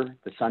quarter,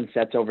 the sun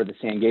sets over the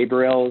San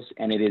Gabriels,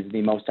 and it is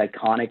the most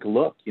iconic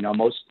look.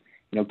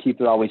 Keith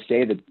would always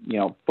say that,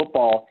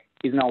 football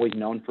isn't always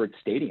known for its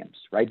stadiums,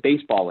 right?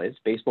 Baseball is.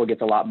 Baseball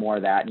gets a lot more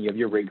of that. And you have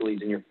your Wrigley's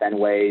and your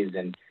Fenways,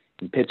 and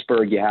in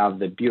Pittsburgh, you have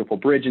the beautiful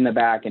bridge in the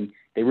back, and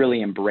they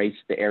really embrace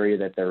the area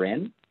that they're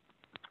in.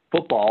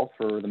 Football,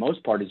 for the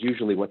most part, is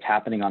usually what's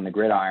happening on the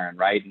gridiron,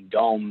 right? And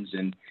domes,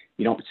 and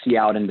you don't see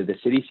out into the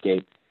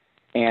cityscape.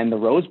 And the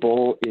Rose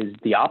Bowl is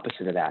the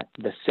opposite of that.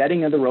 The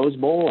setting of the Rose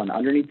Bowl and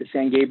underneath the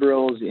San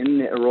Gabriels in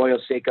the Arroyo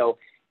Seco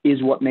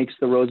is what makes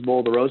the Rose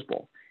Bowl the Rose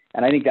Bowl.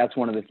 And I think that's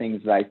one of the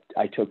things that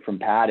I took from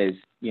Pat is,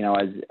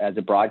 as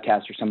a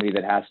broadcaster, somebody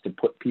that has to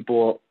put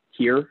people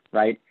here,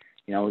 right?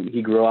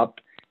 He grew up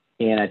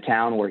in a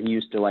town where he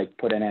used to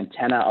put an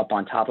antenna up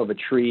on top of a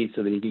tree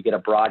so that he could get a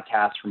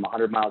broadcast from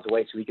 100 miles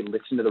away so he could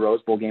listen to the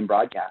Rose Bowl game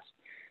broadcast.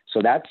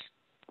 So that's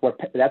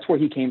where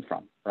he came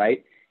from,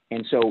 right?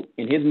 And so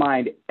in his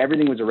mind,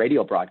 everything was a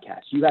radio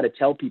broadcast. You got to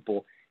tell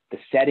people the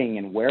setting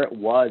and where it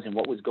was and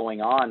what was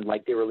going on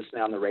like they were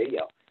listening on the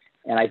radio.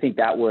 And I think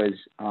that was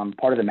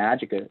part of the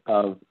magic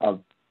of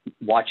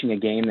watching a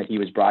game that he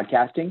was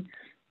broadcasting,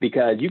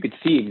 because you could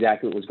see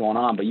exactly what was going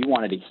on, but you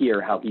wanted to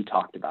hear how he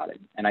talked about it.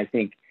 And I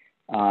think,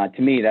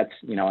 to me, that's,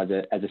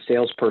 as a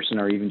salesperson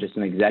or even just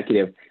an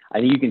executive, I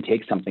think you can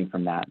take something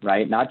from that,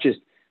 right? Not just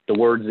the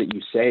words that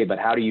you say, but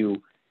how do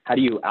you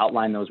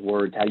outline those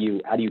words? How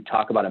do you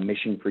talk about a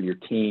mission for your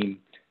team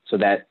so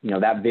that,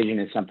 that vision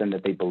is something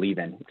that they believe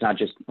in? It's not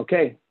just,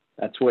 okay,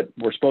 that's what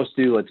we're supposed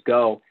to do, let's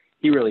go.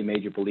 he really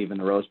made you believe in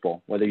the Rose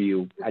Bowl, whether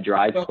you had your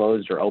eyes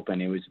closed or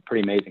open. It was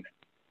pretty amazing.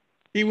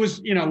 He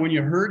was, when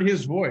you heard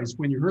his voice,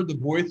 when you heard the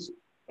voice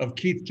of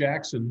Keith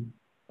Jackson,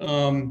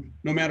 no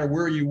matter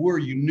where you were,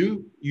 you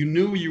knew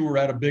you were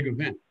at a big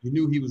event. You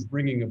knew he was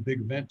bringing a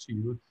big event to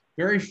you.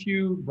 Very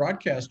few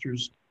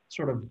broadcasters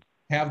sort of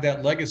have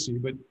that legacy,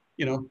 but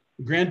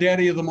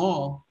granddaddy of them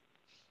all,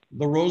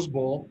 the Rose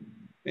Bowl,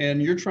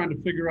 and you're trying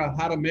to figure out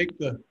how to make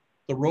the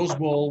Rose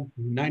Bowl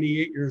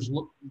 98 years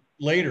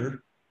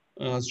later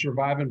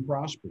survive and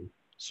prosper.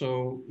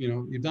 So,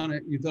 you've done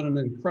an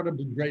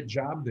incredibly great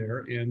job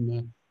there,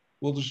 and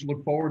we'll just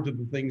look forward to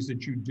the things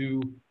that you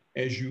do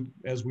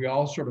as we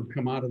all sort of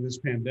come out of this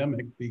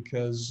pandemic,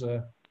 because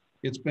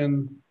you've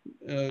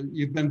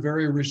been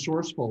very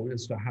resourceful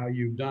as to how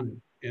you've done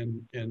it,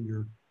 and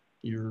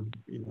your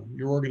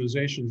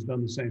organization's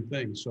done the same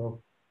thing.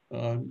 So,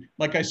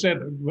 like I said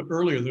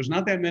earlier, there's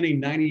not that many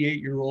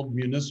 98-year-old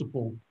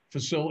municipal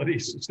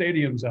facilities,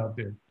 stadiums out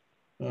there.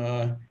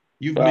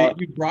 You've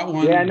brought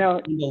one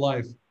into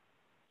life.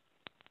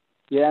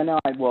 Yeah, no.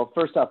 Well,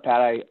 first off,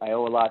 Pat, I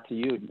owe a lot to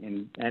you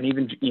and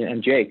even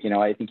and Jake.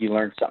 I think you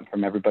learned something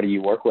from everybody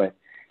you work with.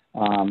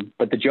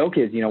 But the joke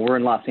is, we're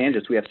in Los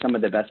Angeles. We have some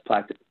of the best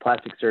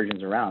plastic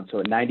surgeons around. So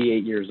at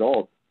 98 years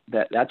old,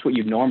 that's what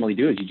you normally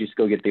do is you just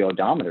go get the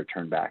odometer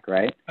turned back,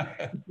 right?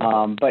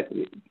 I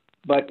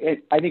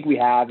think we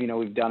have.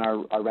 We've done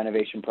our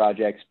renovation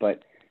projects,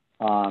 but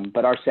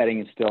our setting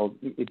is still,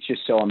 it's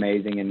just so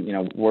amazing,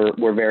 and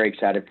we're very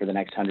excited for the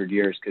next 100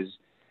 years because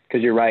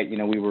you're right.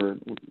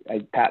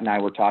 Pat and I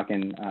were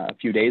talking a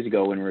few days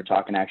ago when we were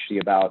talking actually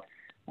about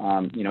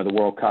the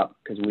World Cup,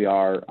 because we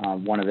are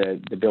one of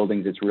the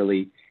buildings that's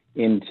really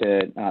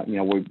into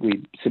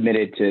we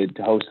submitted to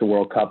host the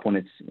World Cup when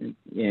it's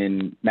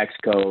in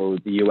Mexico,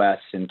 the U.S.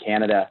 and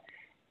Canada,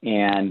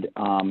 and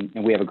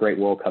we have a great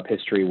World Cup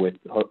history with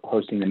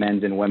hosting the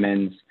men's and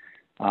women's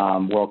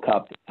World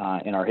Cup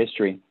in our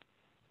history.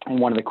 And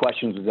one of the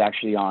questions was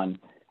actually on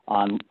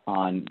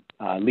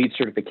LEED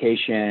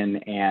certification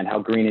and how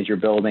green is your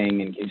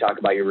building, and can you talk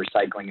about your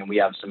recycling? And we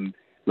have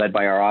led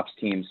by our ops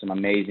team, some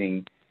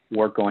amazing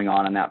work going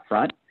on that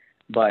front.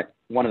 But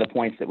one of the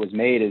points that was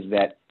made is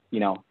that,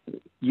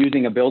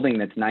 using a building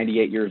that's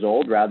 98 years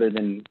old rather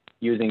than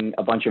using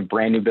a bunch of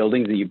brand new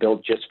buildings that you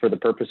built just for the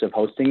purpose of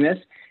hosting this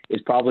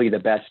is probably the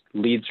best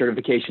LEED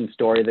certification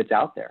story that's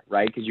out there,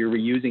 right? Because you're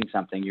reusing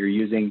something. You're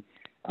using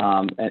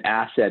an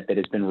asset that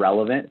has been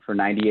relevant for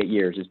 98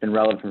 years. It's been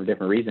relevant for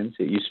different reasons.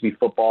 It used to be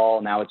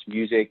football, now it's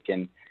music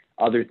and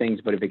other things,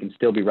 but if it can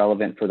still be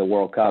relevant for the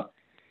World Cup,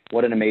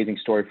 what an amazing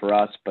story for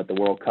us, but the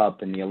World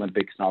Cup and the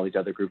Olympics and all these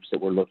other groups that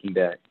we're looking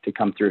to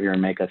come through here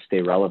and make us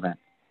stay relevant.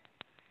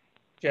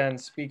 Jen,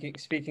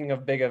 speaking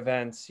of big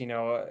events,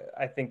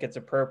 I think it's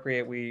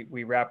appropriate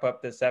we wrap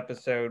up this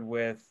episode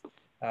with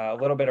a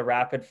little bit of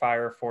rapid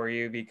fire for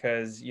you,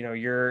 because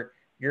your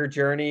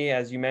journey,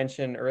 as you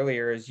mentioned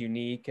earlier, is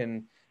unique,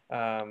 and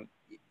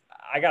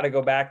I got to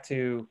go back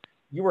to,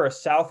 you were a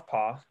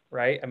southpaw,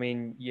 right? I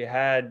mean, you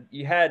had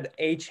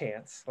a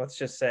chance, let's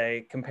just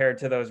say, compared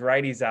to those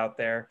righties out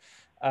there.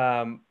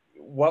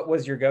 What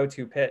was your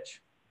go-to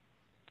pitch?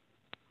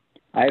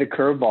 I had a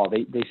curveball.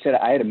 They said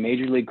I had a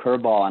major league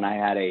curveball and I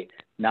had a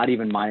not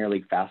even minor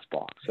league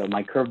fastball. So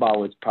my curveball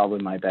was probably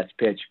my best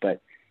pitch. But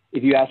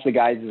if you ask the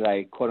guys that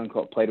I quote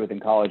unquote played with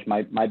in college,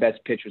 my best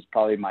pitch was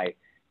probably my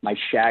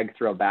shag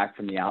throw back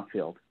from the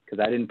outfield, because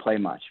I didn't play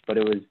much, but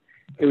it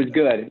was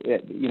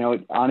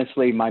good.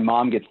 Honestly, my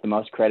mom gets the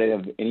most credit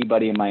of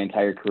anybody in my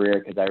entire career,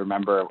 because I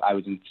remember I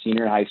was a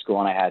senior in high school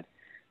and I had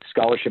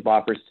scholarship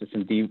offers to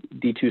some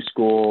D2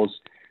 schools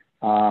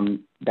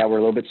that were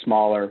a little bit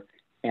smaller.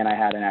 And I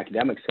had an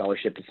academic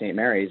scholarship to St.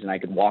 Mary's, and I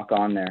could walk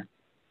on there.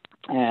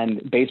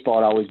 And baseball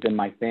had always been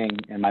my thing.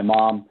 And my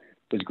mom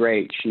was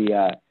great. She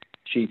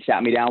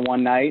sat me down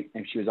one night,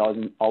 and she was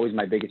always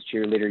my biggest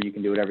cheerleader. You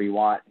can do whatever you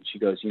want. And she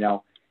goes,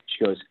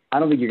 I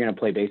don't think you're going to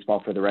play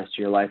baseball for the rest of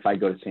your life.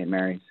 I'd go to St.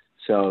 Mary's.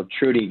 So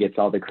Trudy gets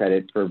all the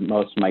credit for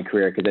most of my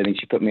career, because I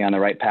think she put me on the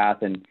right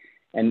path. And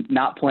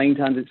not playing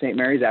tons at St.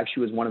 Mary's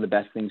actually was one of the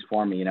best things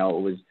for me. It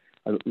was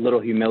a little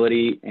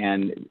humility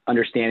and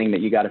understanding that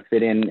you got to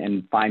fit in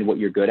and find what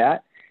you're good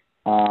at.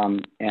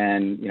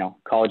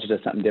 College does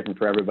something different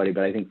for everybody,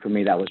 but I think for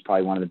me, that was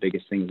probably one of the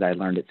biggest things I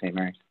learned at St.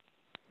 Mary's.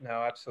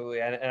 No,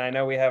 absolutely. And I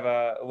know we have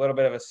a little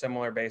bit of a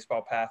similar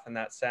baseball path in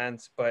that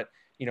sense, but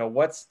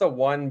what's the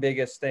one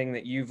biggest thing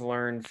that you've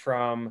learned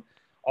from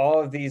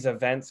all of these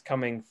events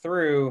coming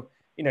through?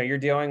 You're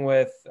dealing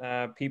with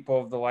people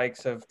of the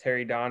likes of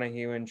Terry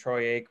Donahue and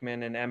Troy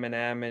Aikman and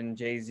Eminem and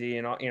Jay-Z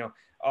and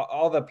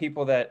all the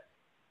people that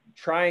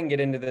try and get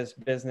into this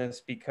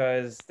business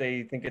because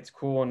they think it's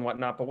cool and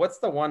whatnot. But what's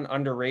the one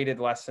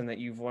underrated lesson that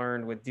you've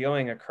learned with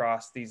dealing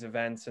across these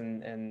events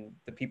and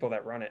the people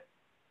that run it?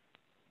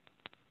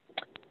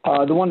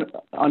 The one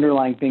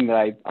underlying thing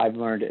that I've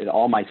learned at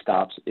all my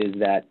stops is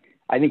that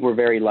I think we're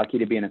very lucky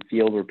to be in a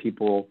field where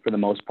people, for the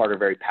most part, are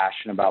very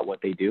passionate about what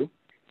they do.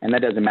 And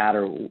that doesn't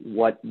matter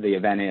what the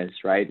event is,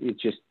 right?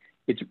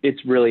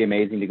 It's really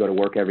amazing to go to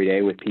work every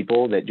day with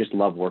people that just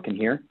love working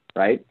here,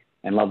 right?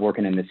 and love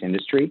working in this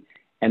industry.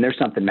 And there's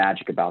something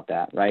magic about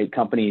that, right?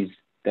 Companies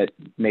that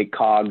make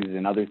COGS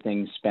and other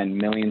things spend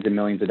millions and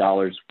millions of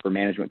dollars for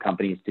management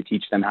companies to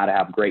teach them how to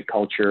have great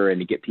culture and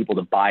to get people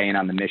to buy in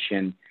on the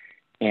mission.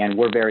 And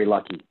we're very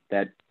lucky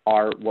that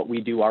what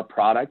we do, our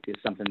product is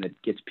something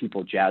that gets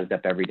people jazzed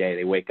up every day.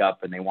 They wake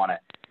up and they want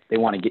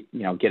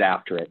to get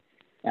after it.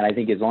 And I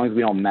think as long as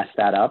we don't mess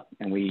that up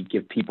and we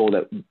give people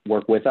that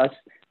work with us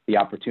the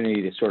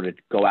opportunity to sort of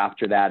go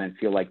after that and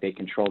feel like they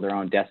control their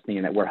own destiny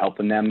and that we're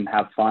helping them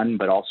have fun,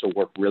 but also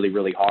work really,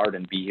 really hard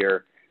and be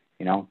here,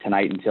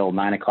 tonight until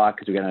 9 o'clock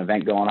because we got an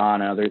event going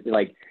on and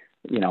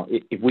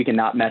if we can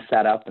not mess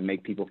that up and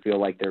make people feel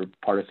like they're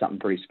part of something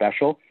pretty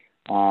special,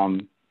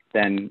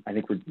 then I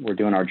think we're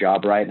doing our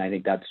job right. And I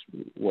think that's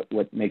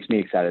what makes me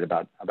excited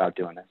about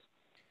doing this.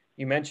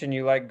 You mentioned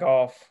you like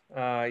golf.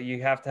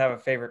 You have to have a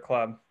favorite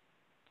club.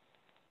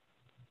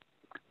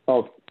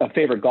 Oh, a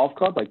favorite golf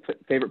club, like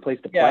favorite place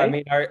to play? Yeah, I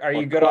mean, are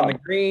you good on the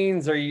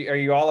greens? Are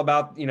you all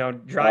about,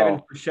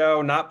 driving for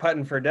show, not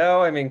putting for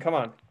dough? I mean, come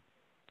on.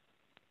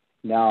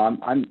 No,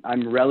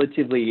 I'm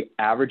relatively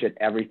average at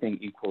everything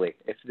equally.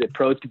 If the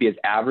pros could be as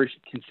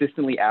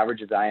consistently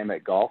average as I am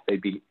at golf,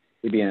 they'd be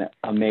an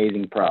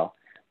amazing pro.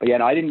 But yeah,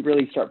 no, I didn't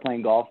really start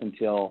playing golf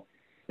until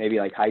maybe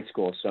like high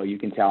school. So you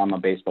can tell I'm a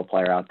baseball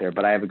player out there,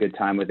 but I have a good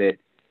time with it.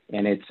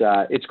 And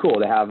it's cool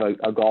to have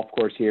a golf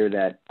course here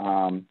that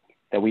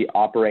we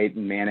operate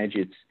and manage.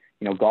 It's,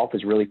 golf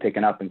is really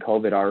picking up in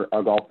COVID.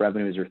 Our golf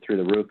revenues are through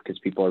the roof because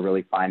people are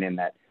really finding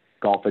that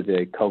golf is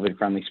a COVID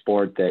friendly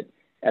sport that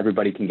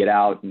everybody can get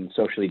out and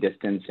socially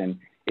distance. And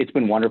it's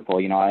been wonderful.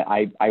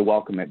 I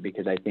welcome it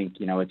because I think,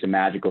 it's a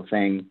magical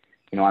thing.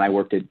 When I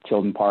worked at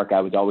Tilden Park,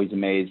 I was always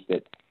amazed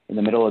that in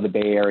the middle of the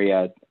Bay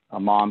Area, a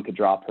mom could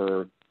drop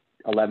her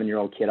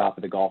 11-year-old kid off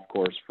at the golf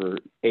course for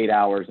 8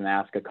 hours and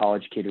ask a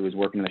college kid who was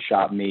working in the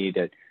shop, me,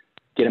 to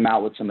get him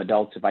out with some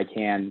adults if I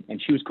can. And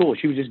she was cool.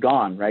 She was just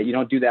gone, right? You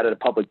don't do that at a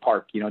public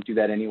park. You don't do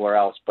that anywhere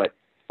else. But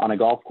on a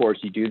golf course,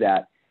 you do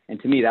that. And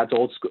to me, that's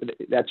old school.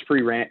 That's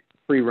free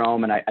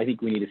roam. And I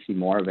think we need to see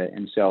more of it.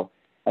 And so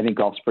I think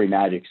golf's pretty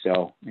magic.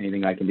 So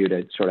anything I can do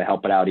to sort of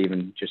help it out,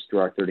 even just through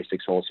our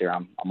 36 holes here,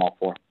 I'm all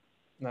for.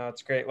 No,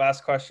 it's great.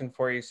 Last question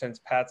for you, since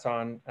Pat's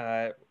on.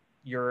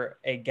 You're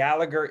a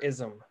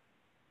Gallagher-ism.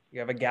 You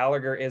have a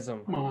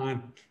Gallagher-ism. Come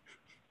on.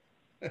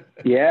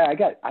 Yeah, I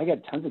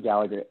got tons of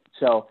Gallagher.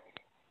 So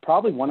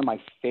probably one of my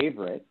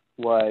favorite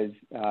was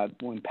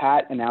when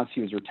Pat announced he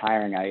was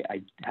retiring.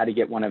 I had to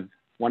get one of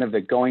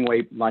the going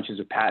away lunches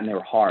with Pat, and they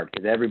were hard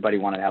because everybody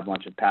wanted to have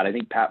lunch with Pat. I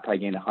think Pat probably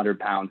gained 100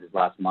 pounds his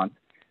last month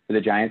for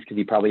the Giants because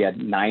he probably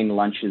had 9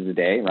 lunches a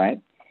day,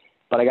 right?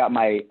 But I got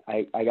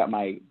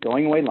my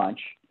going away lunch,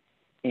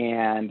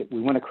 and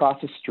we went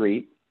across the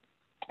street,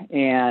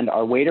 and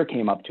our waiter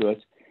came up to us,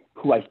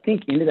 who I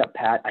think ended up,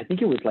 Pat, I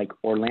think it was like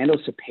Orlando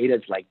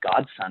Cepeda's like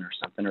godson or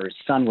something, or his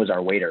son was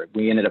our waiter.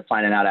 We ended up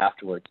finding out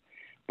afterwards.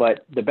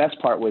 But the best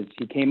part was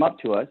he came up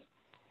to us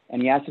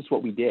and he asked us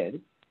what we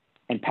did.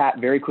 And Pat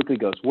very quickly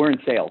goes, "We're in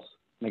sales."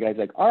 And the guy's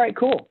like, "All right,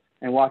 cool."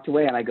 And walked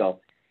away. And I go,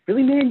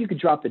 "Really, man? You could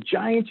drop the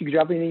Giants. You could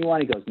drop anything you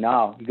want." He goes,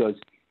 "No." He goes,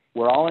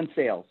 "We're all in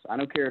sales. I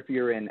don't care if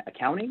you're in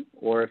accounting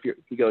or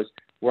he goes,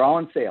 "We're all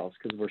in sales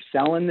because we're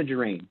selling the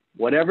dream.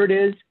 Whatever it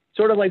is,"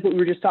 sort of like what we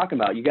were just talking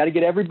about. You got to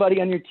get everybody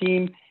on your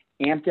team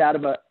amped out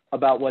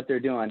about what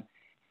they're doing.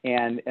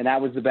 And that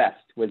was the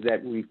best, was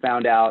that we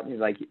found out,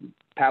 like,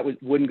 Pat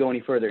wouldn't go any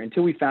further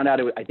until we found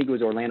out, I think it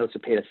was Orlando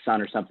Cepeda's son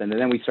or something.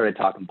 And then we started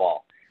talking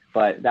ball.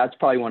 But that's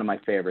probably one of my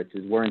favorites,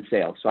 is we're in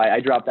sales. So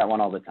I drop that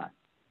one all the time.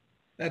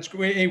 That's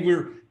great. Hey,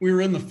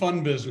 we're in the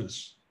fun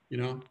business,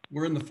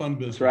 we're in the fun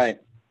business. That's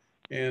right.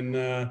 And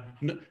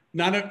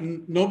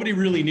nobody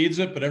really needs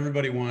it, but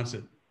everybody wants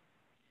it.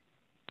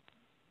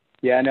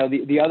 Yeah, no,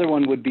 the other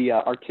one would be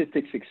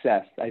artistic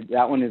success.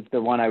 That one is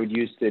the one I would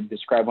use to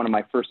describe one of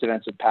my first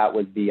events with Pat,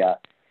 was the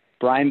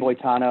Brian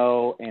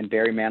Boitano and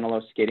Barry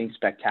Manilow Skating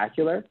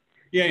Spectacular.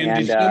 Yeah,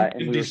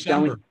 in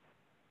December,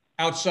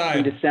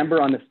 outside. In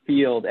December on the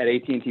field at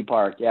AT&T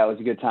Park. Yeah, it was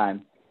a good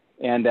time.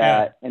 And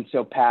and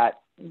so Pat,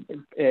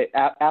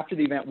 after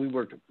the event, we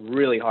worked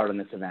really hard on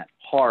this event,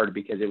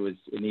 because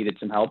it needed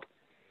some help,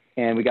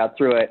 and we got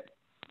through it.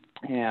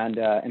 And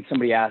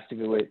somebody asked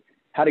if it would,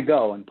 how'd it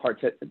go? And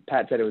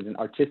Pat said it was an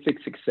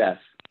artistic success.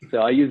 So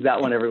I use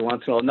that one every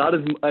once in a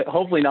while.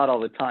 Hopefully not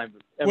all the time.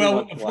 But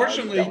well,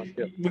 unfortunately,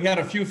 we had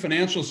a few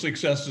financial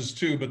successes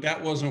too, but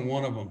that wasn't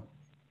one of them.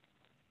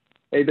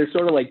 Hey, they're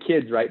sort of like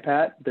kids, right,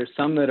 Pat? There's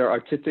some that are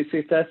artistic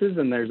successes,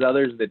 and there's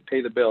others that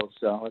pay the bills.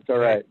 So it's all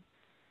right.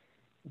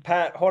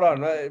 Pat, hold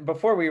on.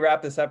 Before we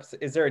wrap this up,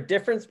 is there a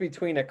difference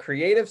between a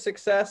creative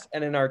success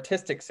and an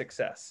artistic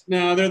success?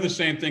 No, they're the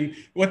same thing.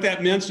 What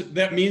that means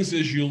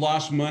is you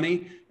lost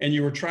money and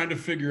you were trying to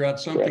figure out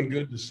something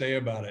good to say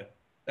about it.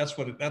 That's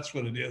what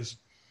it is.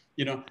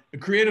 A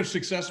creative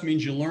success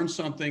means you learned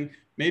something.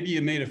 Maybe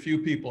you made a few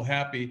people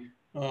happy,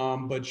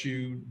 but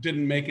you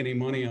didn't make any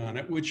money on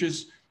it, which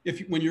is,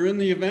 when you're in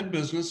the event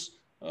business,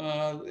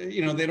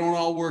 they don't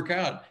all work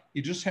out.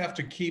 You just have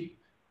to keep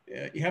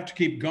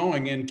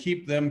going and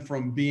keep them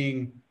from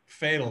being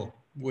fatal,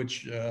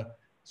 which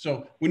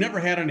So we never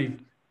had any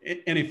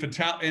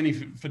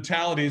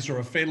fatalities or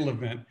a fatal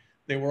event.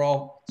 They were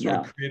all sort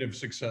of creative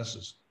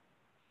successes.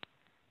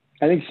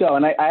 I think so.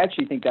 And I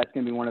actually think that's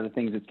going to be one of the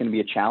things that's going to be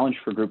a challenge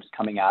for groups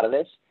coming out of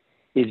this,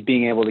 is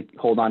being able to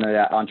hold on to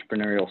that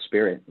entrepreneurial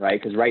spirit,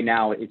 right? Because right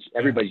now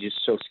everybody's just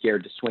so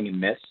scared to swing and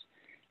miss.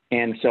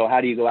 And so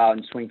how do you go out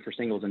and swing for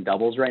singles and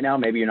doubles right now?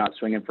 Maybe you're not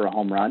swinging for a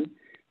home run,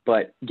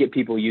 but get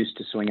people used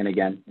to swinging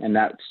again. And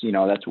that's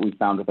what we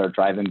found with our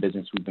drive-in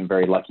business. We've been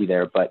very lucky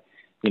there. But,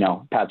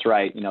 Pat's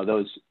right.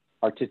 Those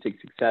artistic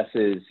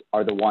successes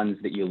are the ones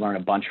that you learn a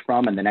bunch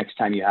from. And the next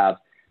time you have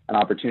an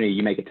opportunity,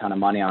 you make a ton of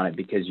money on it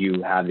because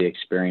you have the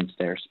experience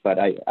there. But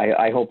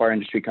I hope our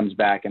industry comes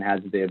back and has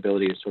the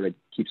ability to sort of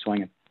keep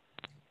swinging.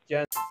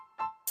 Jen.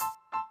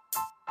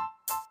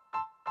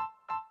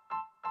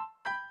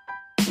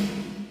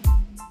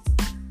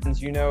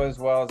 You know as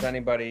well as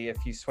anybody,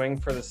 if you swing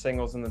for the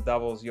singles and the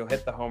doubles, you'll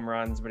hit the home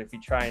runs. But if you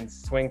try and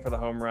swing for the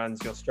home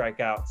runs, you'll strike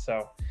out.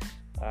 So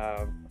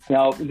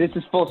now this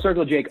is full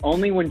circle, Jake.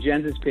 Only when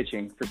Jens is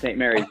pitching for St.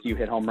 Mary's do you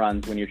hit home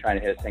runs when you're trying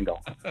to hit a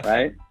single,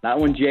 right? Not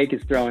when Jake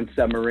is throwing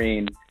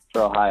submarine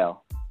for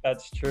Ohio.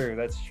 That's true.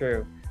 That's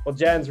true. Well,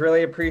 Jens,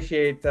 really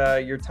appreciate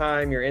your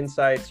time, your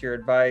insights, your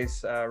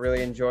advice.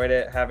 Really enjoyed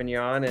it having you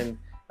on. And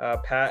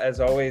Pat,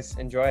 as always,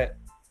 enjoy it.